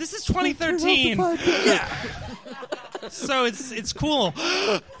okay because this is 2013. Yeah. So it's cool.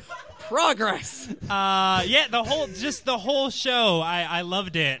 Progress. Yeah, the whole show. I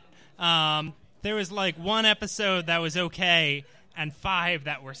loved it. There was like 1 episode that was okay, and 5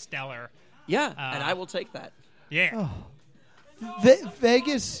 that were stellar. Yeah, and I will take that. Yeah.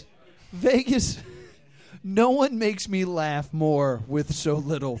 Vegas. No one makes me laugh more with so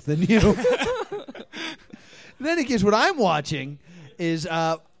little than you. In any case, what I'm watching is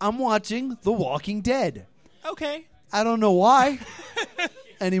I'm watching The Walking Dead. Okay. I don't know why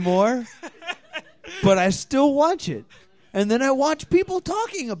anymore, but I still watch it. And then I watch people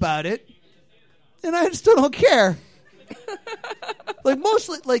talking about it, and I still don't care.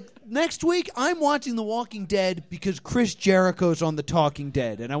 Like next week, I'm watching The Walking Dead because Chris Jericho's on The Talking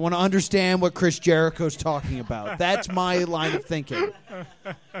Dead, and I want to understand what Chris Jericho's talking about. That's my line of thinking.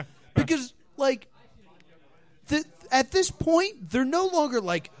 Because, like, at this point, they're no longer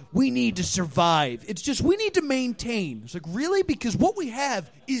like, we need to survive. It's just, we need to maintain. It's like, really? Because what we have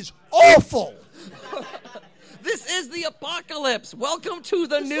is awful. This is the apocalypse. Welcome to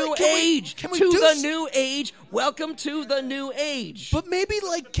the new like, age. can we to do the s- new age. Welcome to the new age. But maybe,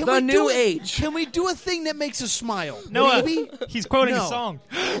 like, can The we new do age. Can we do a thing that makes us smile? Noah, Maybe? he's quoting No. a song.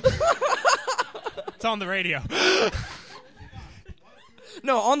 It's on the radio.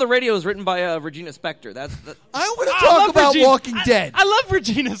 No, On the Radio is written by Regina Spektor. That's the, I want to I talk love about Regina- Walking Dead. I love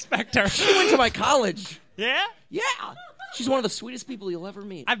Regina Spektor. she went to my college. Yeah? Yeah. She's one of the sweetest people you'll ever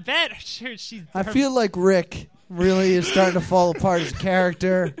meet. I bet she's. I feel like Rick really is starting to fall apart as a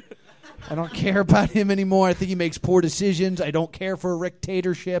character. I don't care about him anymore. I think he makes poor decisions. I don't care for a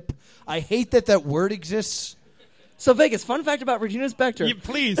Rick-tatorship. I hate that word exists. So, Vegas, fun fact about Regina Spektor. Yeah,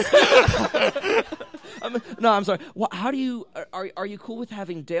 please. No, I'm sorry. How do you are you cool with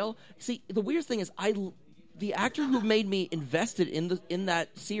having Dale? See, the weird thing is, the actor who made me invested in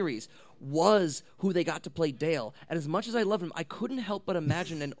that series was who they got to play Dale. And as much as I love him, I couldn't help but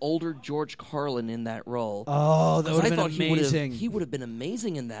imagine an older George Carlin in that role. Oh, that would have been amazing. He would have been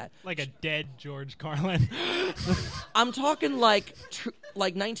amazing in that. Like a dead George Carlin. I'm talking like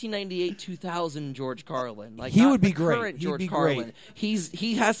 1998, 2000 George Carlin. Like He not would be the great. current He'd George be Carlin. great.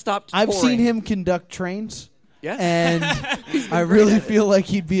 He has stopped. I've touring. seen him conduct trains. Yes. And I really feel like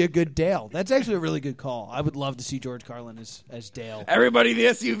he'd be a good Dale. That's actually a really good call. I would love to see George Carlin as Dale. Everybody, the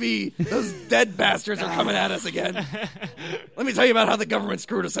SUV. Those dead bastards are coming at us again. Let me tell you about how the government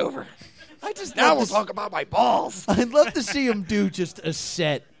screwed us over. I just Now love we'll to talk about my balls. I'd love to see him do just a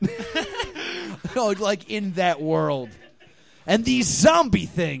set. Like in that world. And these zombie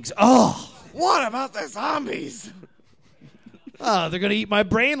things. Oh, What about the zombies? they're going to eat my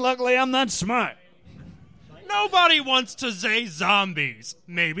brain. Luckily, I'm not smart. Nobody wants to say zombies.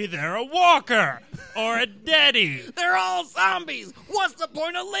 Maybe they're a walker or a deadie. They're all zombies. What's the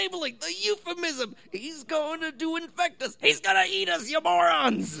point of labeling? The euphemism. He's going to infect us. He's going to eat us, you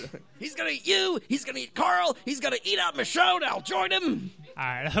morons. He's going to eat you. He's going to eat Carl. He's going to eat out Michonne. I'll join him. All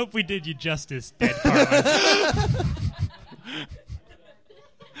right, I hope we did you justice, dead Carlin.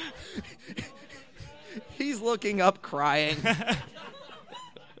 He's looking up, crying.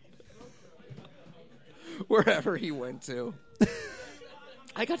 Wherever he went to.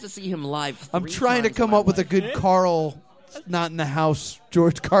 I got to see him live. I'm 3 trying to times come in my up with a life. good Carl, not in the house,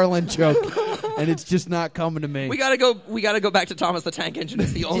 George Carlin joke, and it's just not coming to me. We gotta go back to Thomas the Tank Engine.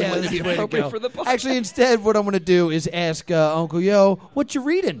 It's the only way that's to be the way to appropriate go. for the podcast. Actually, instead, what I'm going to do is ask Uncle Yo, what you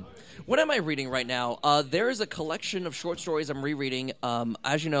reading? What am I reading right now? There is a collection of short stories I'm rereading.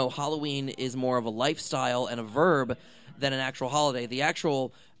 As you know, Halloween is more of a lifestyle and a verb than an actual holiday. The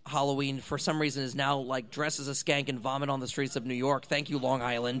actual Halloween, for some reason, is now like dress as a skank and vomit on the streets of New York. Thank you, Long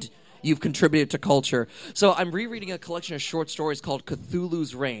Island. You've contributed to culture. So I'm rereading a collection of short stories called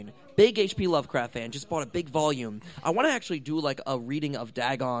Cthulhu's Reign. Big H.P. Lovecraft fan. Just bought a big volume. I want to actually do like a reading of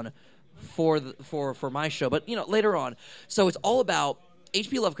Dagon for my show, but later on. So it's all about.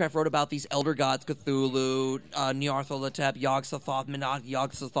 H.P. Lovecraft wrote about these elder gods: Cthulhu, Nyarlathotep, Yog-Sothoth, Menach,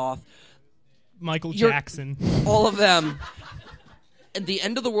 Yog-Sothoth, Michael You're- Jackson. all of them. And the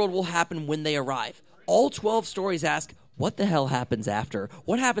end of the world will happen when they arrive. All 12 stories ask, what the hell happens after?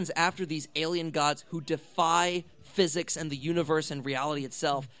 What happens after these alien gods who defy physics and the universe and reality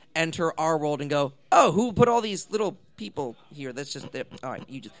itself enter our world and go, oh, who put all these little people here? That's just all right.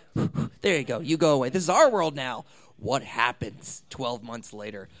 You just there you go. You go away. This is our world now. What happens 12 months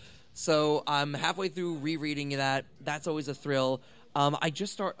later? So I'm halfway through rereading that. That's always a thrill.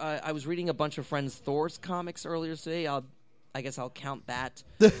 I was reading a bunch of friends' Thor's comics earlier today. I guess I'll count that.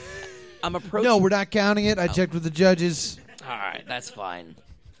 I'm approaching. No, we're not counting it. I checked with the judges. All right, that's fine.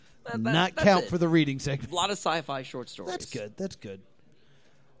 Not that's count it. for the reading segment. A lot of sci-fi short stories. That's good. That's good.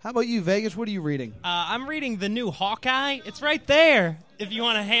 How about you, Vegas? What are you reading? I'm reading the new Hawkeye. It's right there. If you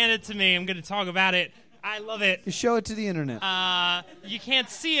want to hand it to me, I'm going to talk about it. I love it. Just show it to the internet. You can't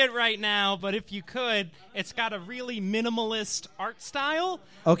see it right now, but if you could, it's got a really minimalist art style.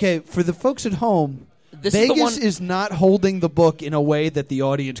 Okay, for the folks at home, This is the Vegas one- is not holding the book in a way that the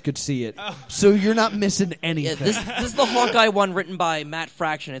audience could see it. So you're not missing Yeah, anything. this is the Hawkeye one written by Matt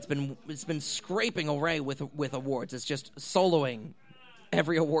Fraction. It's been scraping away with awards. It's just soloing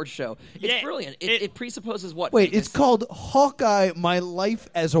every award show. It's Yeah, brilliant. It presupposes what? Wait, Vegas? it's called Hawkeye, My Life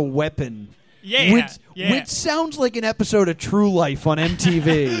as a Weapon. Yeah, Which sounds like an episode of True Life on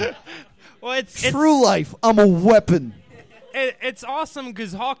MTV. Well, it's True Life, I'm a weapon. It's awesome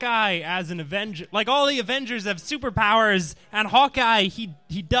because Hawkeye, as an Avenger, like all the Avengers have superpowers, and Hawkeye he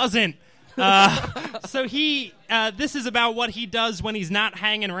doesn't. So this is about what he does when he's not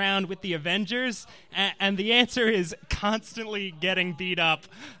hanging around with the Avengers, and the answer is constantly getting beat up,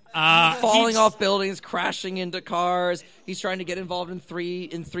 falling off buildings, crashing into cars. He's trying to get involved in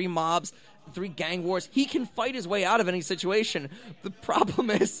three mobs, 3 gang wars. He can fight his way out of any situation. The problem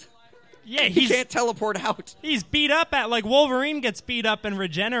is, Yeah, he can't teleport out. He's beat up at, like, Wolverine gets beat up and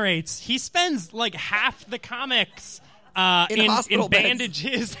regenerates. He spends like half the comics In hospital beds.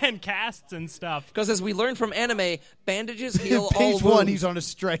 bandages and casts and stuff. Because as we learned from anime, bandages heal all Page wounds. 1, he's on a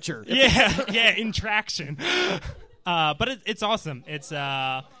stretcher. Yeah, in traction. But it's awesome. It's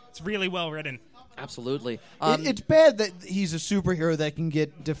really well written. Absolutely. It's bad that he's a superhero that can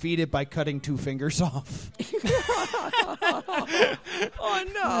get defeated by cutting 2 fingers off. Oh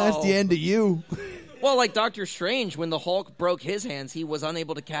no! That's the end of you. Well, like Doctor Strange, when the Hulk broke his hands, he was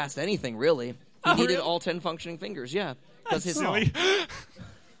unable to cast anything. Really, he needed really? all 10 functioning fingers. Yeah, because his Silly.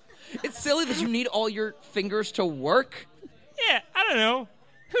 It's silly that you need all your fingers to work. Yeah, I don't know.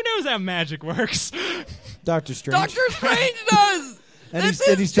 Who knows how magic works? Doctor Strange. Doctor Strange does. and That's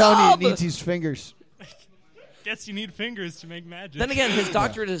he's his telling you job. he needs his fingers. Guess you need fingers to make magic. Then again, his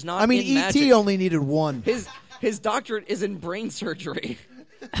doctorate is not. I mean, in E.T. magic. only needed 1. His doctorate is in brain surgery,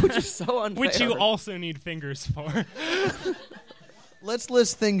 which is so unfair. Which you also need fingers for. Let's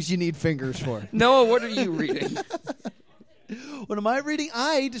list things you need fingers for. Noah, what are you reading? What am I reading?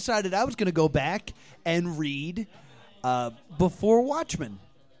 I decided I was going to go back and read Before Watchmen.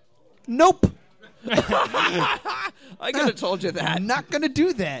 Nope. I could have told you that. I'm not going to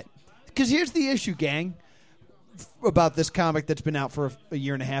do that. Because here's the issue, gang, about this comic that's been out for a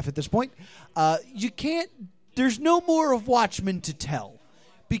year and a half at this point. You can't, there's no more of Watchmen to tell.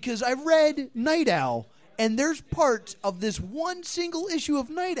 Because I read Night Owl, and there's parts of this one single issue of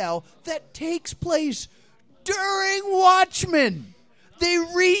Night Owl that takes place during Watchmen. They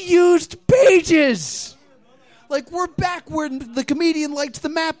reused pages. Like, we're back where the comedian lights the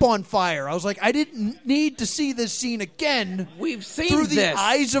map on fire. I was like, I didn't need to see this scene again We've seen through this. the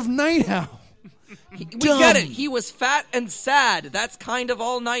eyes of Night Owl. We get it. He was fat and sad. That's kind of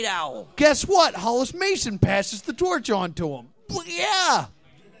all Night Owl. Guess what? Hollis Mason passes the torch on to him. Well, yeah.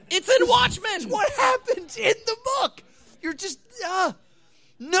 It's in Watchmen. What happens in the book? You're just,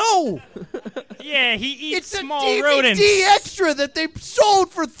 no. Yeah, he eats It's small a DVD rodents. extra that they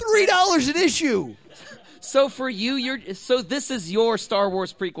sold for $3 an issue. So for you, so this is your Star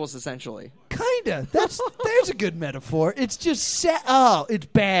Wars prequels, essentially. Kinda. There's a good metaphor. It's just sad. Oh, it's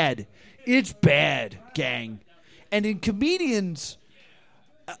bad. It's bad, gang. And in comedians,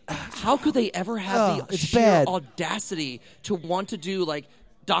 How could they ever have the it's sheer bad. audacity to want to do like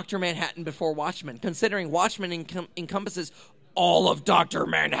Dr. Manhattan before Watchmen, considering Watchmen encompasses all of Dr.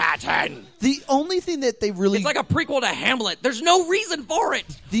 Manhattan? the only thing that they really It's like a prequel to Hamlet. There's no reason for it.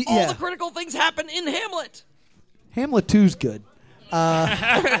 All yeah. the critical things happen in Hamlet. Hamlet 2's good.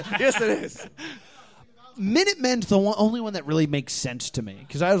 Yes, it is. Minutemen's the only one that really makes sense to me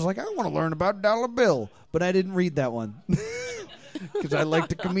because I was like, I want to learn about Dollar Bill, but I didn't read that one because I like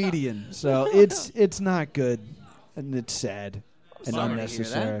the comedian. So it's not good and it's sad and sorry to hear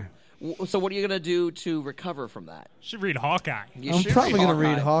unnecessary. So what are you going to do to recover from that? Should read Hawkeye. You I'm should probably read going to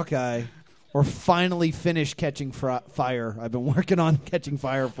read Hawkeye. Hawkeye. or finally finish Catching Fire. I've been working on Catching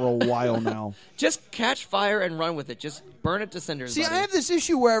Fire for a while now. Just catch fire and run with it. Just burn it to cinders. See, buddy. I have this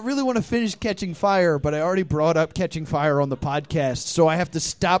issue where I really want to finish Catching Fire, but I already brought up Catching Fire on the podcast, so I have to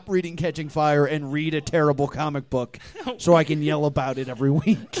stop reading Catching Fire and read a terrible comic book so I can yell about it every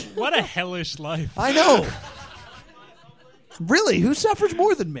week. What a hellish life. I know. Really, who suffers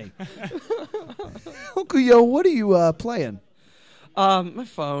more than me? Uncle Yo, what are you playing? My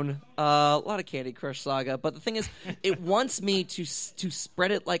phone. A lot of Candy Crush Saga. But the thing is, it wants me to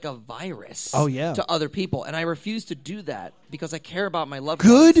spread it like a virus. Oh, yeah. To other people, and I refuse to do that because I care about my loved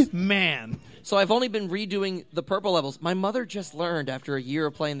ones. Good man. So I've only been redoing the purple levels. My mother just learned after a year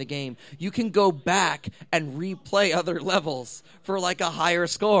of playing the game, you can go back and replay other levels for like a higher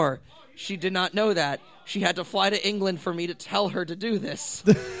score. She did not know that. She had to fly to England for me to tell her to do this.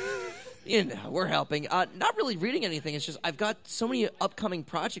 You know, we're helping. Not really reading anything. It's just I've got so many upcoming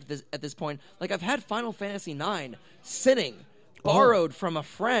projects at this point. Like I've had Final Fantasy IX sitting, borrowed from a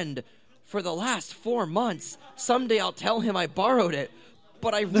friend for the last 4 months. Someday I'll tell him I borrowed it,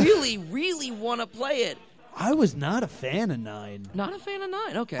 but I really, really want to play it. I was not a fan of 9. Not a fan of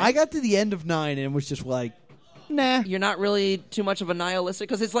 9. Okay. I got to the end of 9 and was just like, nah. You're not really too much of a nihilistic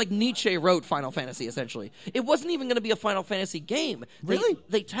because it's like Nietzsche wrote Final Fantasy. Essentially, it wasn't even going to be a Final Fantasy game. Really?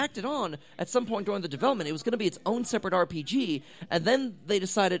 They tacked it on at some point during the development. It was going to be its own separate RPG, and then they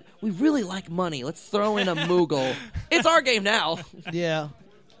decided we really like money. Let's throw in a Moogle. It's our game now. Yeah.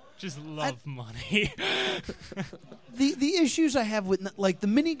 Just love money. The issues I have with, like, the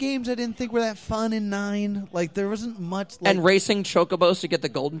mini games I didn't think were that fun in 9. Like, there wasn't much. Like, And racing chocobos to get the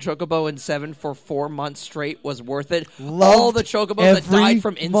golden chocobo in 7 for 4 months straight was worth it. loved All the chocobos that every died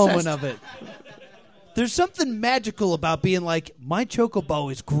from incest. moment of it. There's something magical about being like, my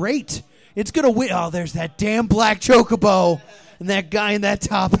chocobo is great. It's gonna win. Oh, there's that damn black chocobo and that guy in that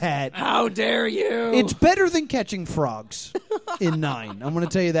top hat. How dare you? It's better than catching frogs in 9. I'm going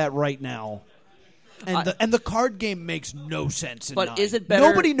to tell you that right now. And the card game makes no sense in But 9. is it better-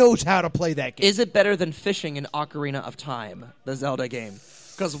 Nobody knows how to play that game. Is it better than fishing in Ocarina of Time, the Zelda game?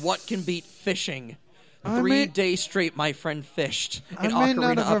 Because what can beat fishing? 3 days straight, my friend fished in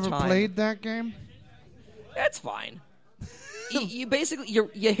Ocarina of Time. that game. That's fine. You basically you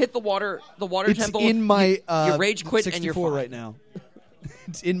hit the water It's temple. in my you rage quit 64 and you're fine. right now.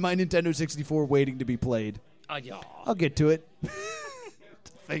 It's in my Nintendo 64 waiting to be played. Yeah. I'll get to it. It's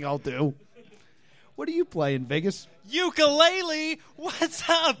a thing I'll do. What are you playing, Vegas? Ukulele? What's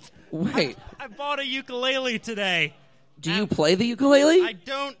up? Wait, I bought a ukulele today. do you play the ukulele? I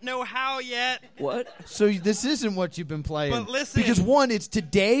don't know how yet. What? So this isn't what you've been playing. But listen- Because one, it's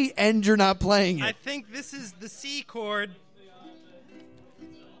today and you're not playing it. I think this is the C chord.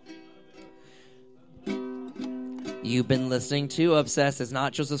 You've been listening to Obsessed as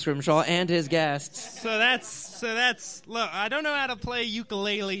not Joseph Scrimshaw and his guests. So that's look, I don't know how to play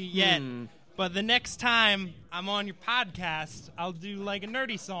ukulele yet. But the next time I'm on your podcast, I'll do like a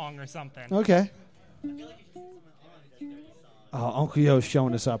nerdy song or something. Okay. Oh, Uncle Yo's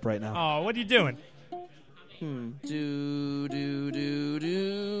showing us up right now. Oh, what are you doing? Do do do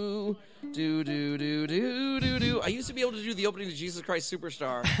do do do do do do do. I used to be able to do the opening to Jesus Christ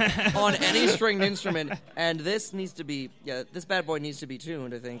Superstar on any stringed instrument, and this needs to be this bad boy needs to be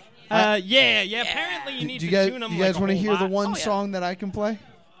tuned. I think. Yeah. Apparently you need Do to you guys, tune them. you guys want to hear the one Oh, yeah. song that I can play?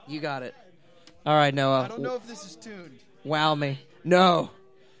 You got it. All right, Noah. I don't know if this is tuned. Wow me. No.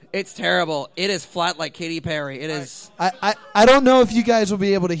 It's terrible. It is flat like Katy Perry. It is. I don't know if you guys will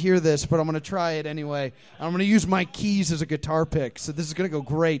be able to hear this, but I'm going to try it anyway. I'm going to use my keys as a guitar pick, so this is going to go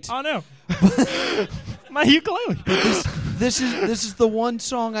great. Oh no, my ukulele. This is the one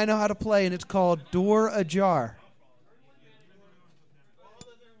song I know how to play, and it's called Door Ajar.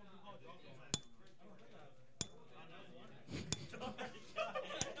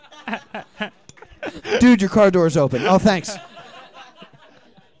 Dude, your car door's open. Oh, thanks.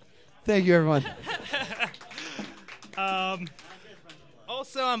 Thank you, everyone.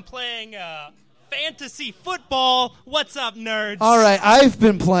 Also, I'm playing fantasy football. What's up, nerds? All right, I've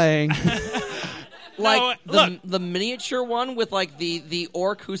been playing. Like look. the miniature one with like the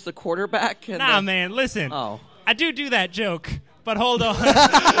orc who's the quarterback. And Nah, man, listen. Oh. I do that joke, but hold on.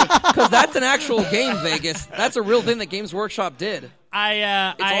 Because that's an actual game, Vegas. That's a real thing that Games Workshop did.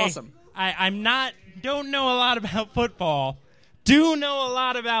 It's awesome. I'm not. Don't know a lot about football. Do know a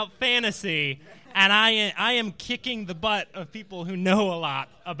lot about fantasy, and I am kicking the butt of people who know a lot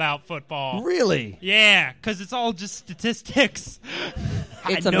about football. Really? Yeah, because it's all just statistics.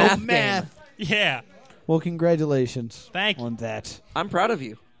 It's I a know math game. Yeah. Well, congratulations Thank you. on that. I'm proud of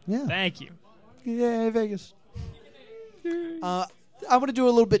you. Yeah. Thank you. Yay, Vegas. I'm going to do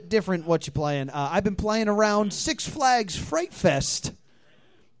a little bit different. What you playing? I've been playing around Six Flags Fright Fest.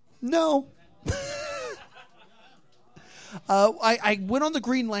 No. I went on the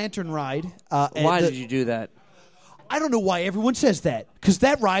Green Lantern ride. Why did you do that? I don't know why everyone says that, because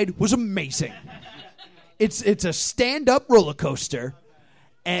that ride was amazing. It's a stand-up roller coaster,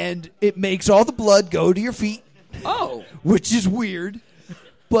 and it makes all the blood go to your feet. Oh. Which is weird,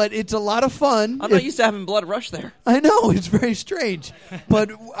 but it's a lot of fun. I'm not used to having blood rush there. I know, it's very strange.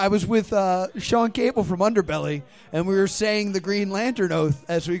 But I was with Sean Cable from Underbelly, and we were saying the Green Lantern oath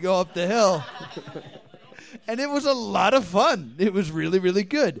as we go up the hill. And it was a lot of fun. It was really, really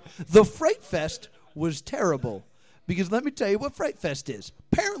good. The Fright Fest was terrible. Because let me tell you what Fright Fest is.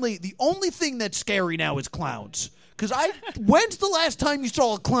 Apparently, the only thing that's scary now is clowns. Because when's the last time you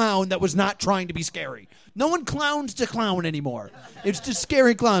saw a clown that was not trying to be scary? No one clowns to clown anymore. It's just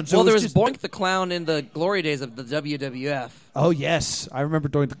scary clowns. So Well, there it's was just, Boink the Clown in the glory days of the WWF. Oh, yes. I remember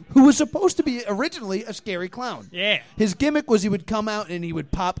who was supposed to be originally a scary clown. Yeah. His gimmick was he would come out and he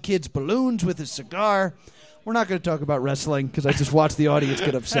would pop kids' balloons with his cigar. We're not going to talk about wrestling because I just watched the audience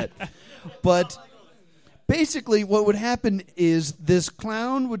get upset. But basically what would happen is this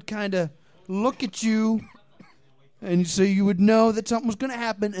clown would kind of look at you, and so you would know that something was going to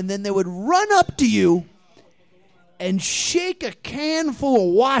happen, and then they would run up to you and shake a can full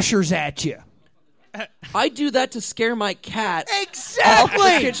of washers at you. I do that to scare my cat Exactly!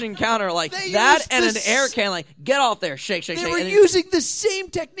 off the kitchen counter, like They that, used and an this- air can, like, get off there, shake, shake, They shake. were and it- using the same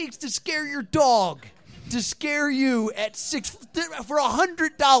techniques to scare your dog, to scare you at for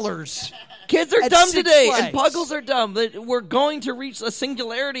 $100. Kids are at dumb Six today, Flags. and puggles are dumb. We're going to reach a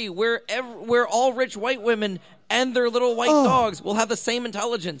singularity where all rich white women and their little white dogs will have the same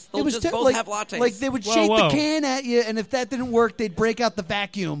intelligence. They'll just both have lattes. Like they would Whoa, shake whoa. the can at you, and if that didn't work, they'd break out the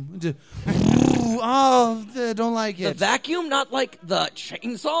vacuum. Just, don't like the it. vacuum, not like the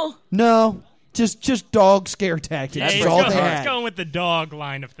chainsaw. No, just dog scare tactics. Yeah, That's he's all going, they he's had. going with the dog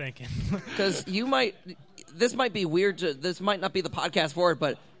line of thinking. Because this might be weird. This might not be the podcast for it,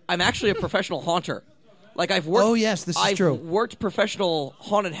 but I'm actually a professional haunter. Like I've worked. Oh, yes, this is I've true. worked professional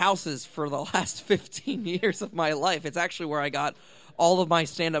haunted houses for the last 15 years of my life. It's actually where I got all of my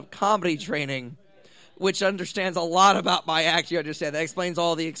stand-up comedy training, which understands a lot about my act. You understand that explains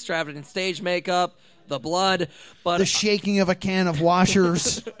all the extravagant stage makeup, the blood, but The shaking of a can of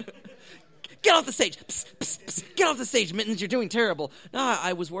washers. get off the stage. Psst, psst, psst. Get off the stage, Mittens. You're doing terrible. No,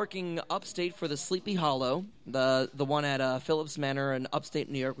 I was working upstate for the Sleepy Hollow, the one at Phillips Manor in upstate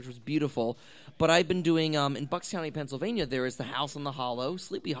New York, which was beautiful. But I've been doing, in Bucks County, Pennsylvania, there is the House on the Hollow,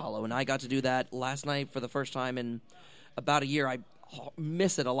 Sleepy Hollow, and I got to do that last night for the first time in about a year. I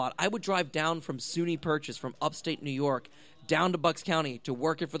miss it a lot. I would drive down from SUNY Purchase from upstate New York down to Bucks County to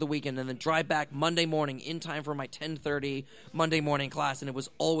work it for the weekend and then drive back Monday morning in time for my 10:30 Monday morning class, and it was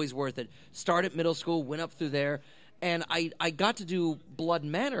always worth it. Started middle school, went up through there, and I got to do Blood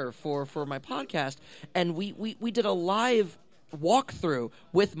Manor for my podcast, and we did a live walkthrough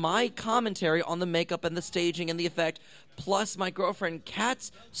with my commentary on the makeup and the staging and the effect, plus my girlfriend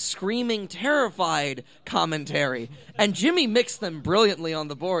Kat's screaming terrified commentary, and Jimmy mixed them brilliantly on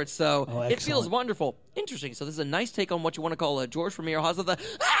the board, so it feels excellent. wonderful. Interesting. So this is a nice take on what you want to call a George Romero House of the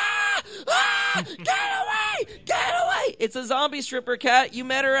get away, get away. It's a zombie stripper cat. You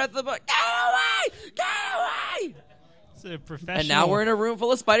met her at the get away. It's a professional. And now we're in a room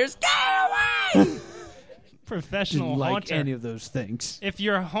full of spiders. Get away. professional Didn't like haunter. any of those things. If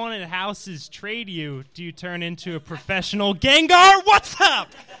your haunted houses trade you, do you turn into a professional Gengar? What's up?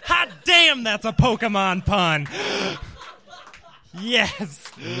 Hot damn, that's a Pokemon pun.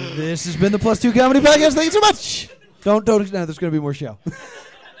 Yes. This has been the Plus 2 Comedy Podcast. Thank you so much. Don't. No, there's going to be more show.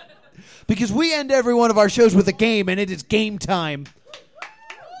 Because we end every one of our shows with a game, and it is game time.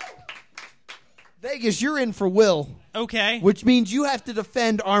 Vegas, you're in for Will, Okay. which means you have to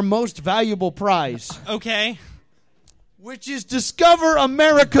defend our most valuable prize, Okay. which is Discover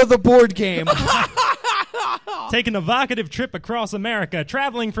America, the board game. Take an evocative trip across America,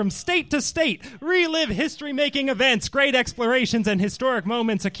 traveling from state to state. Relive history-making events, great explorations, and historic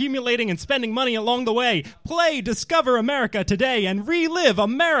moments, accumulating and spending money along the way. Play Discover America today and relive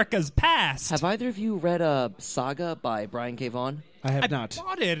America's past. Have either of you read Saga by Brian K. Vaughan? I have I not.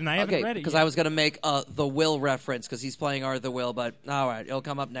 bought it and I haven't Okay, read it because yet. I was going to make the Will reference because he's playing Arthur Will, but all right, it'll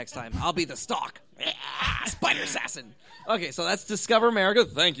come up next time. I'll be the stalk. Spider Assassin. Okay, so that's Discover America.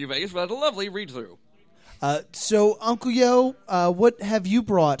 Thank you, Vegas, for that lovely read-through. So, Uncle Yo, what have you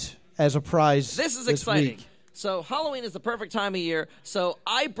brought as a prize This is exciting. week? So Halloween is the perfect time of year, so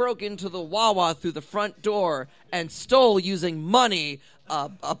I broke into the Wawa through the front door and stole, using money,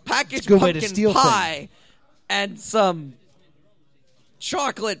 a packaged It's a good way to pumpkin steal pie and some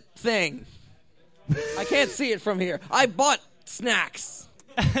chocolate thing. I can't see it from here. I bought snacks.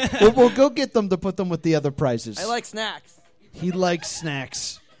 We'll go get them to put them with the other prizes. I like snacks. He likes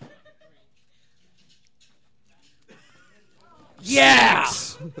snacks. Yeah.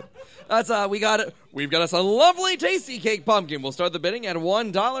 That's we've got us a lovely Tasty Cake pumpkin. We'll start the bidding at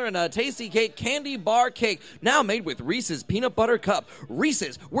 $1 and a Tasty Cake candy bar cake, now made with Reese's peanut butter cup.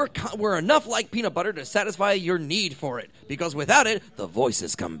 Reese's, we're enough like peanut butter to satisfy your need for it, because without it, the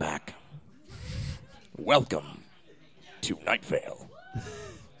voices come back. Welcome to Night Vale.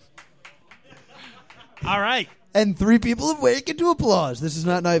 All right. And 3 people have wakened to applause. This is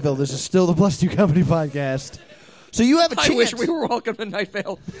not Night Vale. This is still the Plus 2 Comedy Podcast. So you have a chance. I wish we were welcome to Night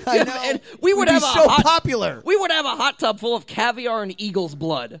Vale. I know. And we would We'd have be a so hot, popular. We would have a hot tub full of caviar and eagle's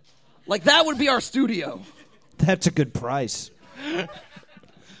blood. Like, that would be our studio. That's a good price.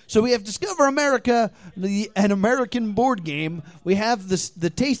 So we have Discover America, an American board game. We have the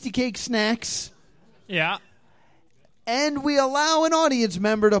Tasty Cake snacks. Yeah. And we allow an audience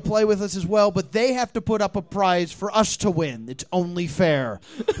member to play with us as well, but they have to put up a prize for us to win. It's only fair.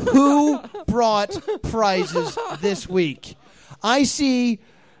 Who brought prizes this week? I see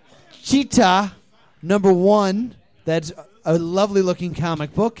Cheetah, number 1. That's a lovely-looking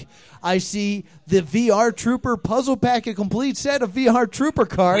comic book. I see the VR Trooper Puzzle Pack, a complete set of VR Trooper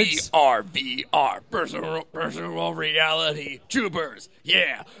cards. We are VR, personal reality troopers.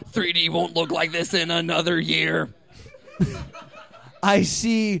 Yeah, 3D won't look like this in another year. I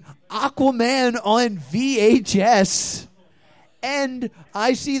see Aquaman on VHS. And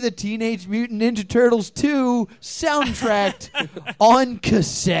I see the Teenage Mutant Ninja Turtles 2 soundtrack on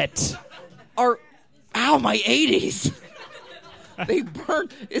cassette. Ow, my 80s. They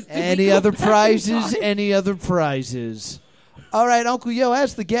burned. Any other prizes? Any other prizes? All right, Uncle Yo,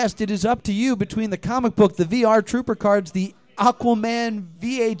 as the guest, it is up to you between the comic book, the VR Trooper cards, the Aquaman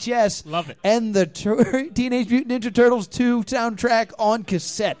VHS, Love it, and the Teenage Mutant Ninja Turtles 2 soundtrack on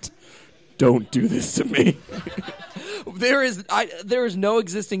cassette. Don't do this to me. There is no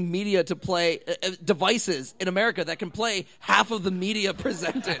existing media to play devices in America that can play half of the media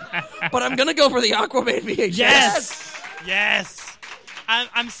presented. But I'm gonna go for the Aquaman VHS. Yes.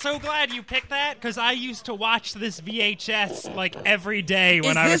 I'm so glad you picked that, because I used to watch this VHS like every day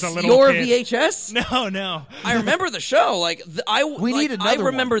when I was a little kid. Is this your VHS? No. I remember the show. I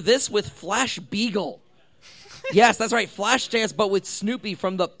remember one. this with Flash Beagle. Yes, that's right, Flashdance, but with Snoopy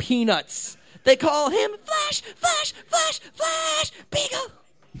from the Peanuts. They call him Flash Beagle.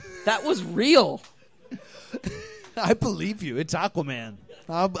 That was real. I believe you. It's Aquaman.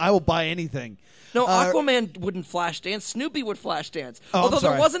 I will buy anything. No, Aquaman wouldn't flash dance. Snoopy would flash dance. Oh, Although I'm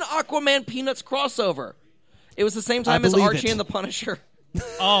sorry. there was an Aquaman Peanuts crossover. It was the same time as believe Archie it. and the Punisher.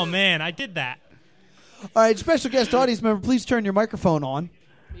 Oh, man, I did that. All right, special guest audience member, please turn your microphone on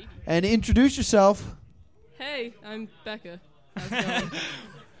and introduce yourself. Hey, I'm Becca. How's it going?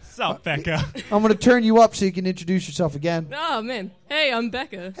 What's up, Becca? I'm going to turn you up so you can introduce yourself again. Oh, man. Hey, I'm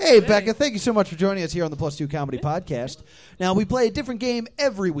Becca. Hey, Becca, thank you so much for joining us here on the Plus 2 Comedy Podcast. Now, we play a different game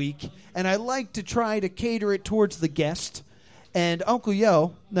every week, and I like to try to cater it towards the guest. And Uncle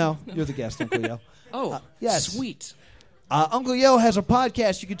Yo, no, you're the guest, Uncle Yo. Oh, yes. Sweet. Uncle Yo has a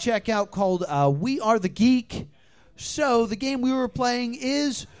podcast you can check out called We Are the Geek. So, the game we were playing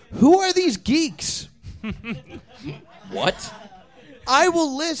is Who Are These Geeks? What? I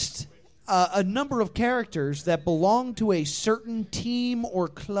will list a number of characters that belong to a certain team or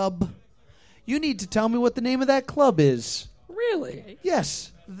club. You need to tell me what the name of that club is. Really?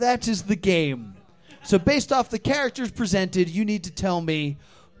 Yes, that is the game. So based off the characters presented, you need to tell me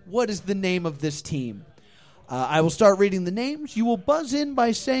what is the name of this team. I will start reading the names. You will buzz in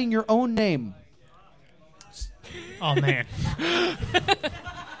by saying your own name. Oh, man.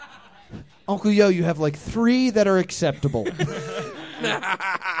 Uncle Yo, you have like 3 that are acceptable.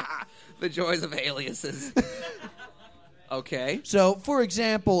 The joys of aliases. Okay. So, for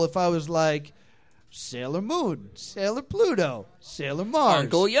example, if I was like Sailor Moon, Sailor Pluto, Sailor Mars.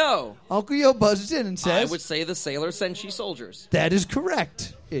 Uncle Yo. Uncle Yo buzzes in and says, I would say the Sailor Senshi soldiers. that is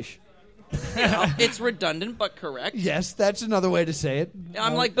correct-ish. It's redundant, but correct. Yes, that's another way to say it.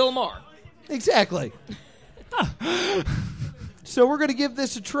 I'm like Bill Maher. Exactly. So we're going to give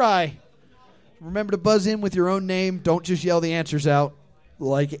this a try. Remember to buzz in with your own name. Don't just yell the answers out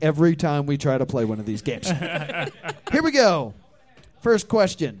like every time we try to play one of these games. Here we go. First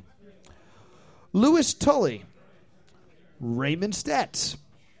question. Louis Tully. Raymond Stats.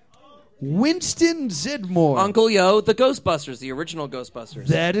 Winston Zedmore. Uncle Yo, the Ghostbusters, the original Ghostbusters.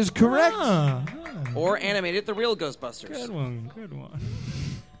 That is correct. Or animated, the real Ghostbusters. Good one.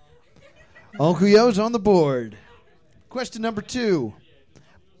 Uncle Yo's on the board. Question number 2.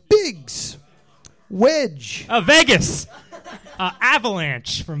 Biggs. Wedge. Vegas.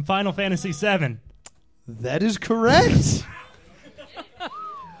 Avalanche from Final Fantasy VII. That is correct.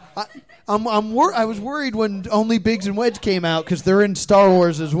 I was worried when only Biggs and Wedge came out because they're in Star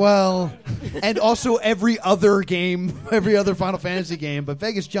Wars as well, and also every other Final Fantasy game. But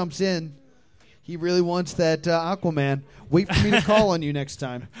Vegas jumps in. He really wants that Aquaman. Wait for me to call on you next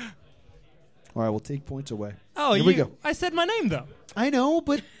time. All right, we'll take points away. Oh, Here we go. I said my name, though. I know,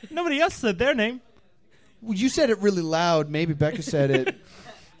 but Nobody else said their name. you said it really loud. Maybe Becca said it.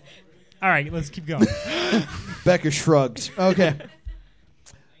 All right, let's keep going. Becca shrugs. Okay.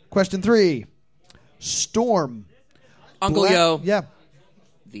 Question 3. Storm. Uncle Yo. Yeah,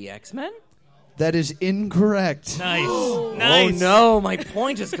 The X-Men? that is incorrect. Nice. Oh Nice. no, my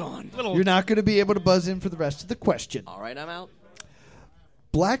point is gone. Little You're not going to be able to buzz in for the rest of the question. All right, I'm out.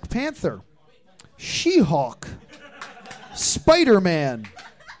 Black Panther. She-Hulk. Spider-Man.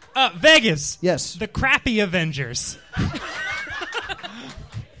 Vegas. Yes. The crappy Avengers.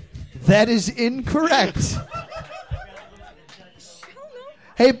 That is incorrect.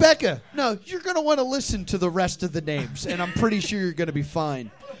 Hey, Becca. No, you're going to want to listen to the rest of the names, and I'm pretty sure you're going to be fine.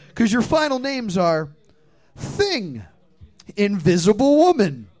 Because your final names are Thing, Invisible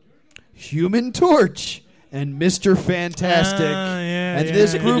Woman, Human Torch, and Mr. Fantastic. And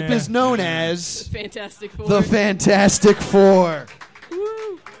this group is known as Fantastic Four. the Fantastic Four.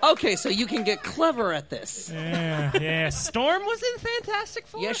 Okay, so you can get clever at this. Yeah. Storm was in Fantastic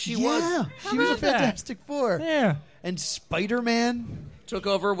Four? Yes, she Yeah, was. she was a about that? Fantastic Four. Yeah. And Spider-Man. Took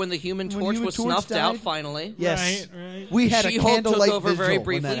over when the Human When Torch Human was Torch snuffed died? out, finally. Yes. Right. We had She-Hulk a took candlelight over very vigil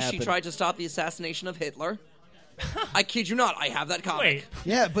when that briefly. She happened. tried to stop the assassination of Hitler. I kid you not, I have that comic. Wait.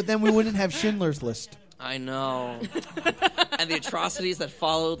 Yeah, but then we wouldn't have Schindler's List. I know. And the atrocities that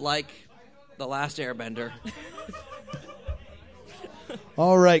followed, like The Last Airbender.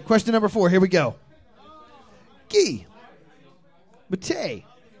 All right, question number 4. Here we go. Guy. Matei.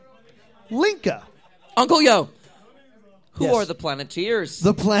 Linka. Uncle Yo. Who Yes. are the Planeteers?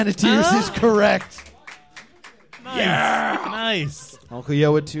 The Planeteers is correct. Nice. Uncle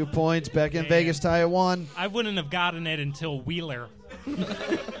Yo with 2 points. Becca and Vegas tie at 1, I wouldn't have gotten it until Wheeler.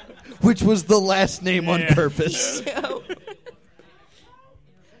 which was the last name on Yeah. purpose.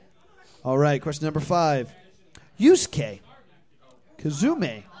 All right, question number 5. Yusuke.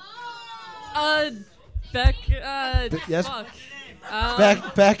 Kazume. Yes?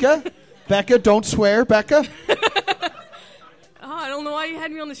 Fuck. Becca? Becca, don't swear, Becca. Oh, I don't know why you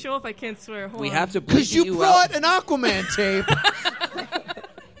had me on the show if I can't swear. Hold We on. have to bleep Because you you brought out. an Aquaman tape.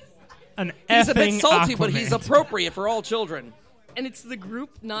 An He's a bit effing salty, but Aquaman. he's appropriate for all children. And it's the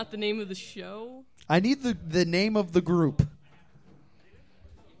group, not the name of the show. I need the name of the group.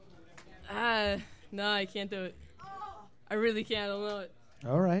 No, I can't do it. I really can't. I don't know it.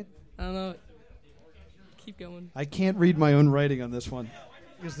 All right. I don't know it. Keep going. I can't read my own writing on this one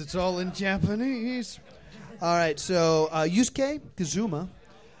because it's all in Japanese. All right, so Yusuke Kazuma,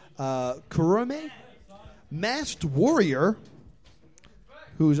 Kurome, Masked Warrior,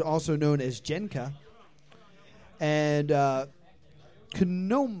 who's also known as Genka, and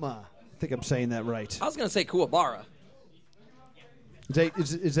Konoma. I think I'm saying that right. I was going to say Kuwabara.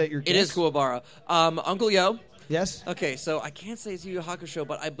 Is that your guess? It is Kuwabara. Uncle Yo. Yes? Okay, so I can't say it's Yu Yu Hakusho,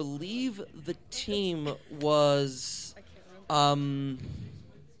 but I believe the team was.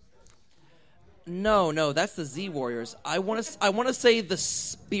 No, that's the Z Warriors. I want to say the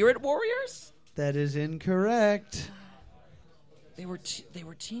Spirit Warriors. That is incorrect. They were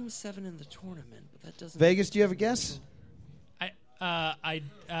Team 7 in the tournament, but that doesn't. Vegas, do you have a guess?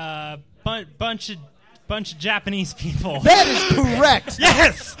 Bunch of Japanese people. That is correct.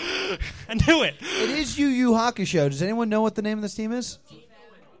 Yes, I knew it. It is Yu Yu Hakusho. Does anyone know what the name of this team is?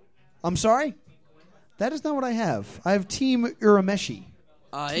 I'm sorry? That is not what I have. I have Team Urameshi.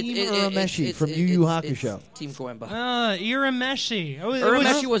 Team Urameshi from Yu Yu Hakusho. It's Team Koemba. Urameshi.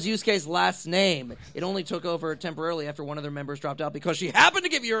 Urameshi was Yusuke's last name. It only took over temporarily after one of their members dropped out because she happened to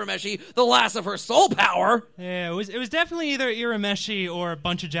give Urameshi the last of her soul power. Yeah, it was definitely either Urameshi or a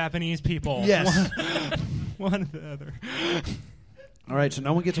bunch of Japanese people. Yes. One or the other. All right, so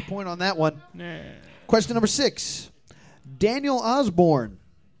no one gets a point on that one. Nah. Question number 6. Daniel Osborne,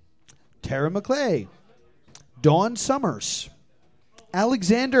 Tara McClay, Dawn Summers,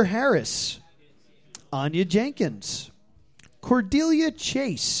 Alexander Harris, Anya Jenkins, Cordelia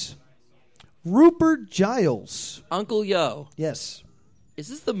Chase, Rupert Giles. Uncle Yo, Yes, is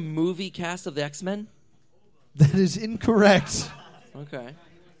this the movie cast of the X-Men? that is incorrect. Okay.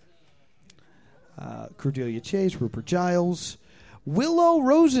 Cordelia Chase, Rupert Giles, Willow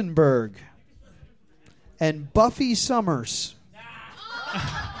Rosenberg, and Buffy Summers.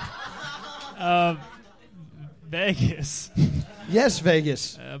 Vegas. Yes,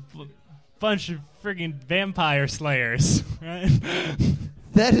 Vegas. Bunch of friggin' vampire slayers, right?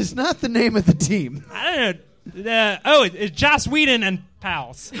 That is not the name of the team. I don't know. It's Joss Whedon and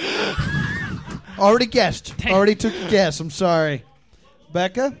pals. Already guessed. Dang. Already took a guess. I'm sorry.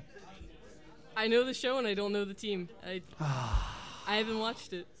 Becca? I know the show and I don't know the team. I haven't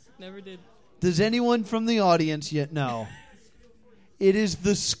watched it. Never did. Does anyone from the audience yet know? It is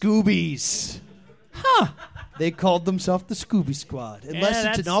the Scoobies. Huh. They called themselves the Scooby Squad. Unless it's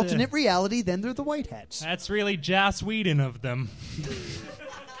that's, an alternate reality, then they're the White Hats. That's really Joss Whedon of them.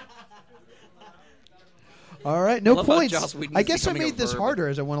 All right, no love how points. Joss Whedon I is guess I becoming a made this verb. harder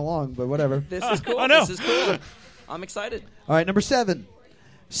as I went along, but whatever. This is cool. Oh, no. This is cool. I'm excited. All right, number 7.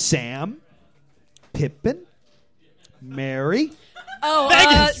 Sam, Pippin, Mary. Oh,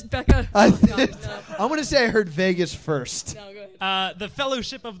 Vegas! Becca. I Oh, God, no. I'm going to say I heard Vegas first. No, go ahead. The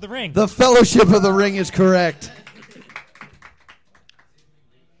Fellowship of the Ring. The Fellowship of the Ring is correct.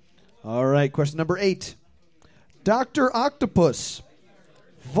 All right, question number 8. Dr. Octopus,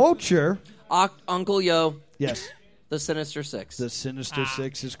 Vulture. Uncle Yo, Yes, the Sinister Six. the Sinister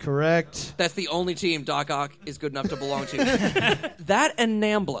Six is correct. That's the only team Doc Ock is good enough to belong to. That and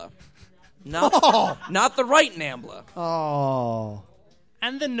Nambla. Not the right Nambla. Oh,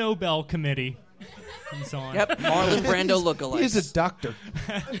 And the Nobel Committee. And so on. Yep, Marlon Brando lookalikes. he's a doctor.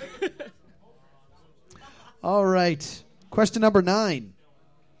 All right, question number 9.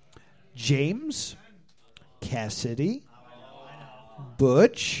 James, Cassidy,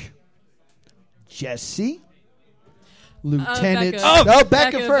 Butch, Jesse, Lieutenant. Becca.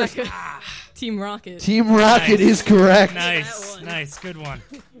 Becca first. Team Rocket. Team Rocket Nice. is correct. Nice, That one. nice, good one.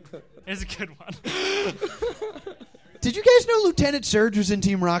 It's a good one. Did you guys know Lieutenant Surge was in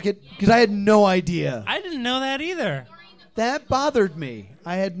Team Rocket? Because I had no idea. I didn't know that either. That bothered me.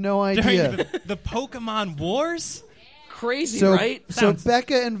 I had no During idea. the Pokemon Wars? Crazy, So, right? so Sounds-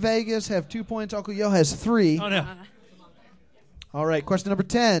 Becca and Vegas have 2 points. Uncle Yo has 3. Oh no. All right, question number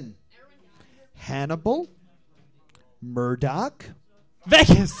 10. Hannibal, Murdoch.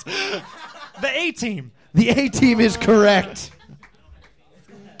 Vegas! The A-Team. The A-Team is correct.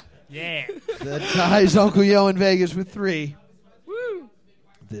 Yeah. That ties Uncle Yo and Vegas with 3. Woo!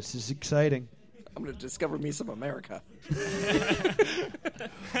 This is exciting. I'm going to discover me some America.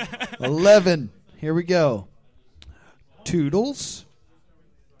 11. Here we go. Toodles,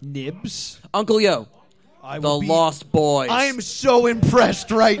 Nibs. Uncle Yo, I the will be- Lost Boys. I am so impressed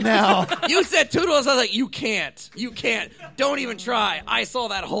right now. You said Toodles. I was like, you can't. You can't. Don't even try. I saw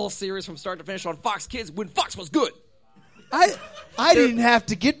that whole series from start to finish on Fox Kids when Fox was good. I didn't have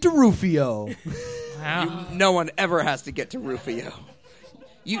to get to Rufio. Wow. No one ever has to get to Rufio.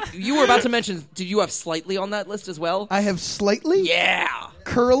 You were about to mention, did you have Slightly on that list as well? I have Slightly, Yeah.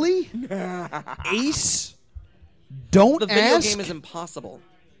 Curly, Ace, Don't The video Ask. game is impossible.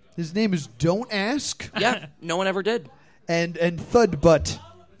 His name is Don't Ask, Yeah, no one ever did. and Thudbutt.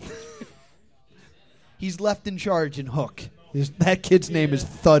 He's left in charge in Hook. That kid's name is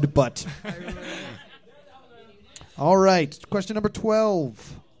Thudbutt. All right, question number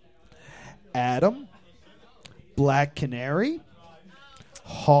 12. Adam, Black Canary,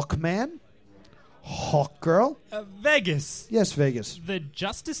 Hawkman, Hawkgirl. Vegas. Yes, Vegas. The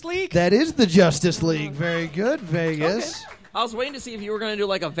Justice League? That is the Justice League. Very good, Vegas. I was waiting to see if you were going to do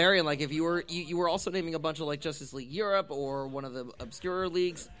like a variant, like if you were also naming a bunch of like Justice League Europe or one of the obscure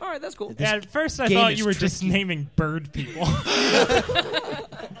leagues. All right, that's cool. Yeah, at first I game thought is you were just tricky. naming bird people.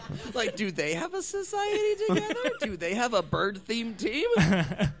 Like, do they have a society together? Do they have a bird-themed team?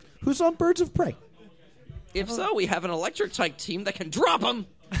 Who's on Birds of Prey? If so, we have an electric type team that can drop them.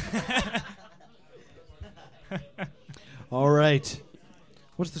 All right.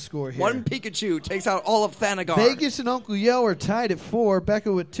 What's the score here? One Pikachu takes out all of Thanagar. Vegas and Uncle Yo are tied at 4.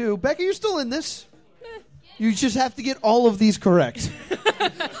 Becca with 2. Becca, you're still in this. You just have to get all of these correct. All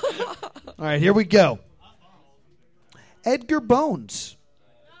right, here we go. Edgar Bones,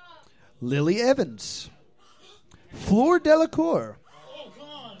 Lily Evans, Fleur Delacour,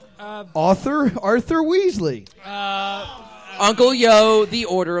 author Arthur Weasley. Uncle Yo, the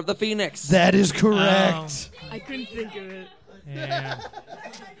Order of the Phoenix. That is correct. I couldn't think of it. Yeah.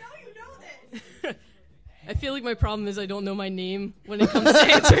 I feel like my problem is I don't know my name when it comes to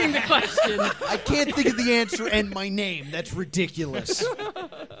answering the question. I can't think of the answer and my name. That's ridiculous.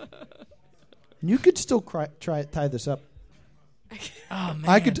 You could still try tie this up. Oh man.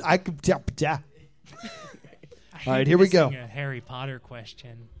 I could. Yeah. All right, here we go. A Harry Potter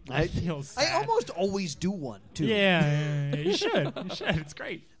question. I feel sad. I almost always do one too. Yeah, you should. You should. It's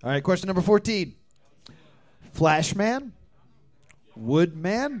great. All right, question number 14. Flashman,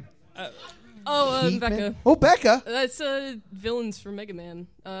 Woodman, Becca. Oh, Becca. That's villains for Mega Man.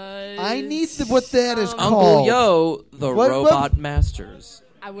 I need what that is Uncle called. Yo, the What- Robot Masters.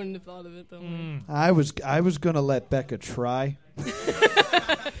 I wouldn't have thought of it though. I was going to let Becca try.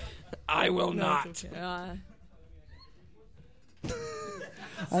 I will No, not. it's okay.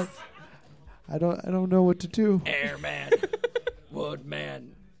 I don't know what to do. Airman,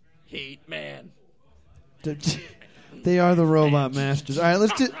 Woodman, Heatman. They are the Robot Masters. All right,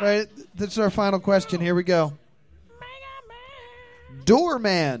 let's do. All right, this is our final question. Here we go.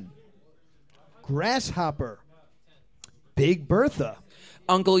 Doorman, Grasshopper, Big Bertha.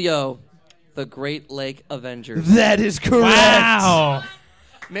 Uncle Yo, the Great Lake Avengers. That is correct. Wow.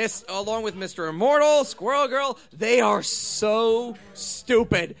 Along with Mr. Immortal, Squirrel Girl, they are so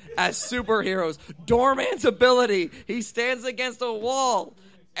stupid as superheroes. Doorman's ability, he stands against a wall,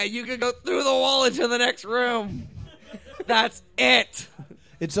 and you can go through the wall into the next room. That's it.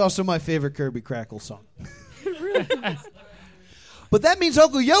 It's also my favorite Kirby Crackle song. But that means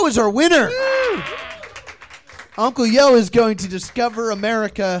Uncle Yo is our winner. Uncle Yo is going to discover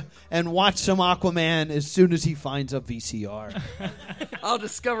America and watch some Aquaman as soon as he finds a VCR. I'll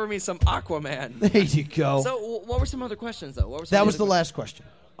discover me some Aquaman. There you go. So, what were some other questions, though? What were some That of was the other last question.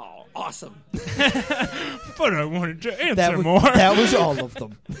 Oh, awesome. But I wanted to answer That was, more. that was all of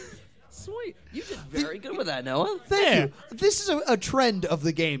them. Sweet. You did very good with that, Noah. Thank Yeah. you. This is a trend of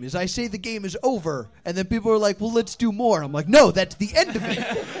the game. Is I say the game is over, and then people are like, "Well, let's do more." I'm like, "No, that's the end of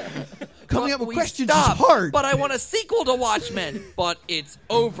it." Coming up with We questions stopped, is hard. But I want a sequel to Watchmen, but it's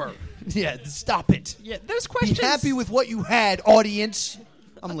over. Yeah, stop it. Yeah, those Be questions. happy with what you had, audience.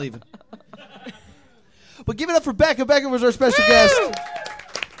 I'm leaving. But give it up for Becca. Becca was our special guest.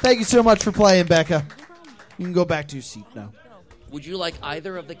 Thank you so much for playing, Becca. You can go back to your seat now. Would you like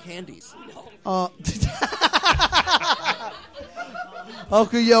either of the candies?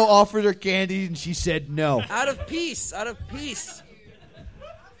 Uncle Yo offered her candy, and she said no. Out of peace.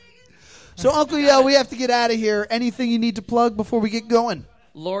 So, Uncle Yo, we have to get out of here. Anything you need to plug before we get going?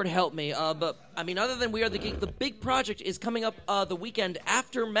 Lord help me. But, I mean, other than We Are the Geek, the big project is coming up the weekend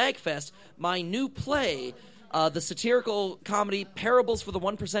after MagFest. My new play, the satirical comedy Parables for the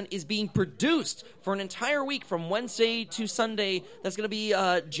 1%, is being produced for an entire week from Wednesday to Sunday. That's going to be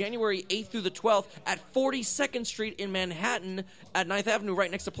January 8th through the 12th at 42nd Street in Manhattan at 9th Avenue,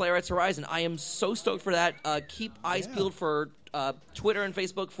 right next to Playwrights Horizon. I am so stoked for that. Keep eyes peeled for Twitter and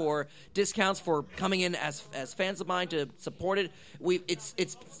Facebook for discounts for coming in as fans of mine to support it.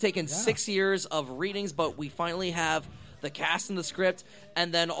 It's taken 6 years of readings, but we finally have the cast and the script.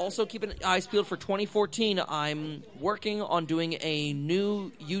 And then also keep an eyes peeled for 2014. I'm working on doing a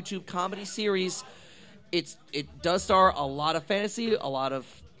new YouTube comedy series. It does star a lot of fantasy, a lot of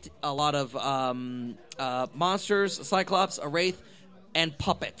monsters, a Cyclops, a Wraith, and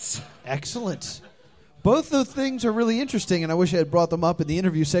puppets. Excellent. Both those things are really interesting, and I wish I had brought them up in the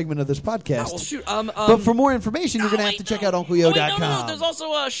interview segment of this podcast. Oh, well, shoot. But for more information, you're going to have to check out UncleYo.com. No. There's also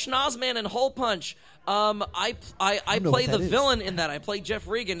Schnozman and Hole Punch. I play the villain in that. I play Jeff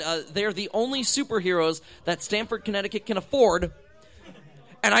Regan. They're the only superheroes that Stamford, Connecticut can afford.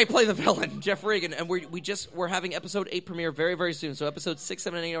 And I play the villain, Jeff Regan, and we're having episode 8 premiere very, very soon. So episodes 6,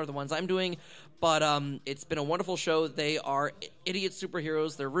 7, and 8 are the ones I'm doing. But it's been a wonderful show. They are idiot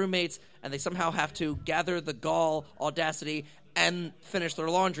superheroes. They're roommates, and they somehow have to gather the gall, audacity, and finish their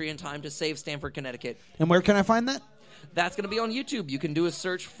laundry in time to save Stamford, Connecticut. And where can I find that? That's going to be on YouTube. You can do a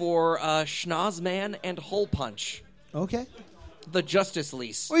search for Schnozman and Hole Punch. Okay. The Justice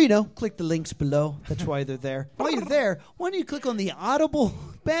Lease. Or, click the links below. That's why they're there. While you're there, why don't you click on the Audible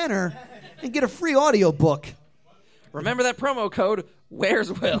banner and get a free audiobook? Remember that promo code,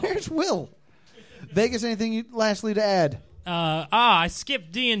 Where's Will? Where's Will? Vegas, anything lastly to add? I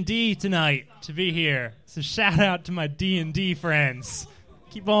skipped D&D tonight to be here. So shout out to my D&D friends.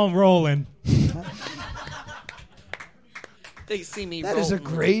 Keep on rolling. They see me That rolling. is a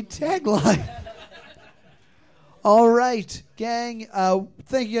great tagline. All right, gang.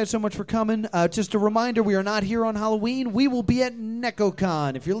 Thank you guys so much for coming. Just a reminder, we are not here on Halloween. We will be at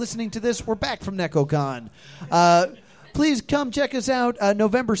NecoCon. If you're listening to this, we're back from NecoCon. Please come check us out.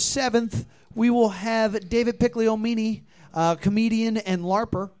 November 7th, we will have David Picciolini, comedian and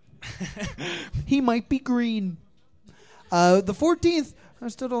LARPer. He might be green. The 14th, I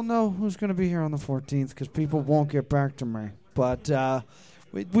still don't know who's going to be here on the 14th because people won't get back to me. But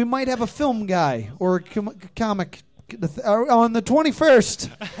we might have a film guy or a comic on the 21st.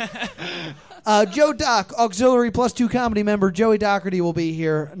 Joe Doc, Auxiliary +2 comedy member Joey Doherty will be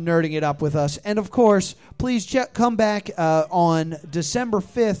here nerding it up with us. And, of course, please come back on December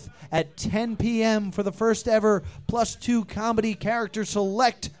 5th at 10 p.m. for the first ever +2 comedy character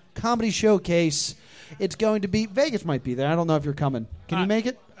select Comedy Showcase. It's going to be Vegas might be there. I don't know if you're coming. Can you make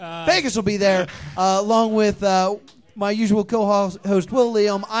it? Vegas will be there, along with my usual co-host Will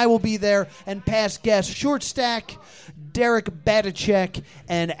Liam. I will be there, and past guests Short Stack, Derek Badachek,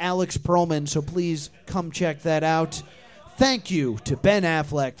 and Alex Perlman. So please come check that out. Thank you to Ben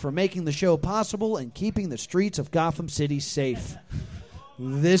Affleck for making the show possible and keeping the streets of Gotham City safe.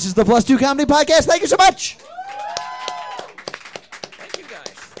 This is the Plus 2 Comedy Podcast. Thank you so much. Thank you,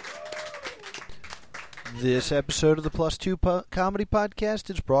 guys. This episode of the Plus 2 Comedy Podcast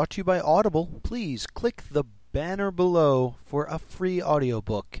is brought to you by Audible. Please click the banner below for a free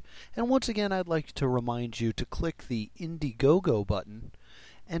audiobook. And once again, I'd like to remind you to click the Indiegogo button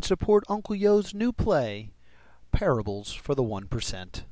and support Uncle Yo's new play, Parables for the 1%.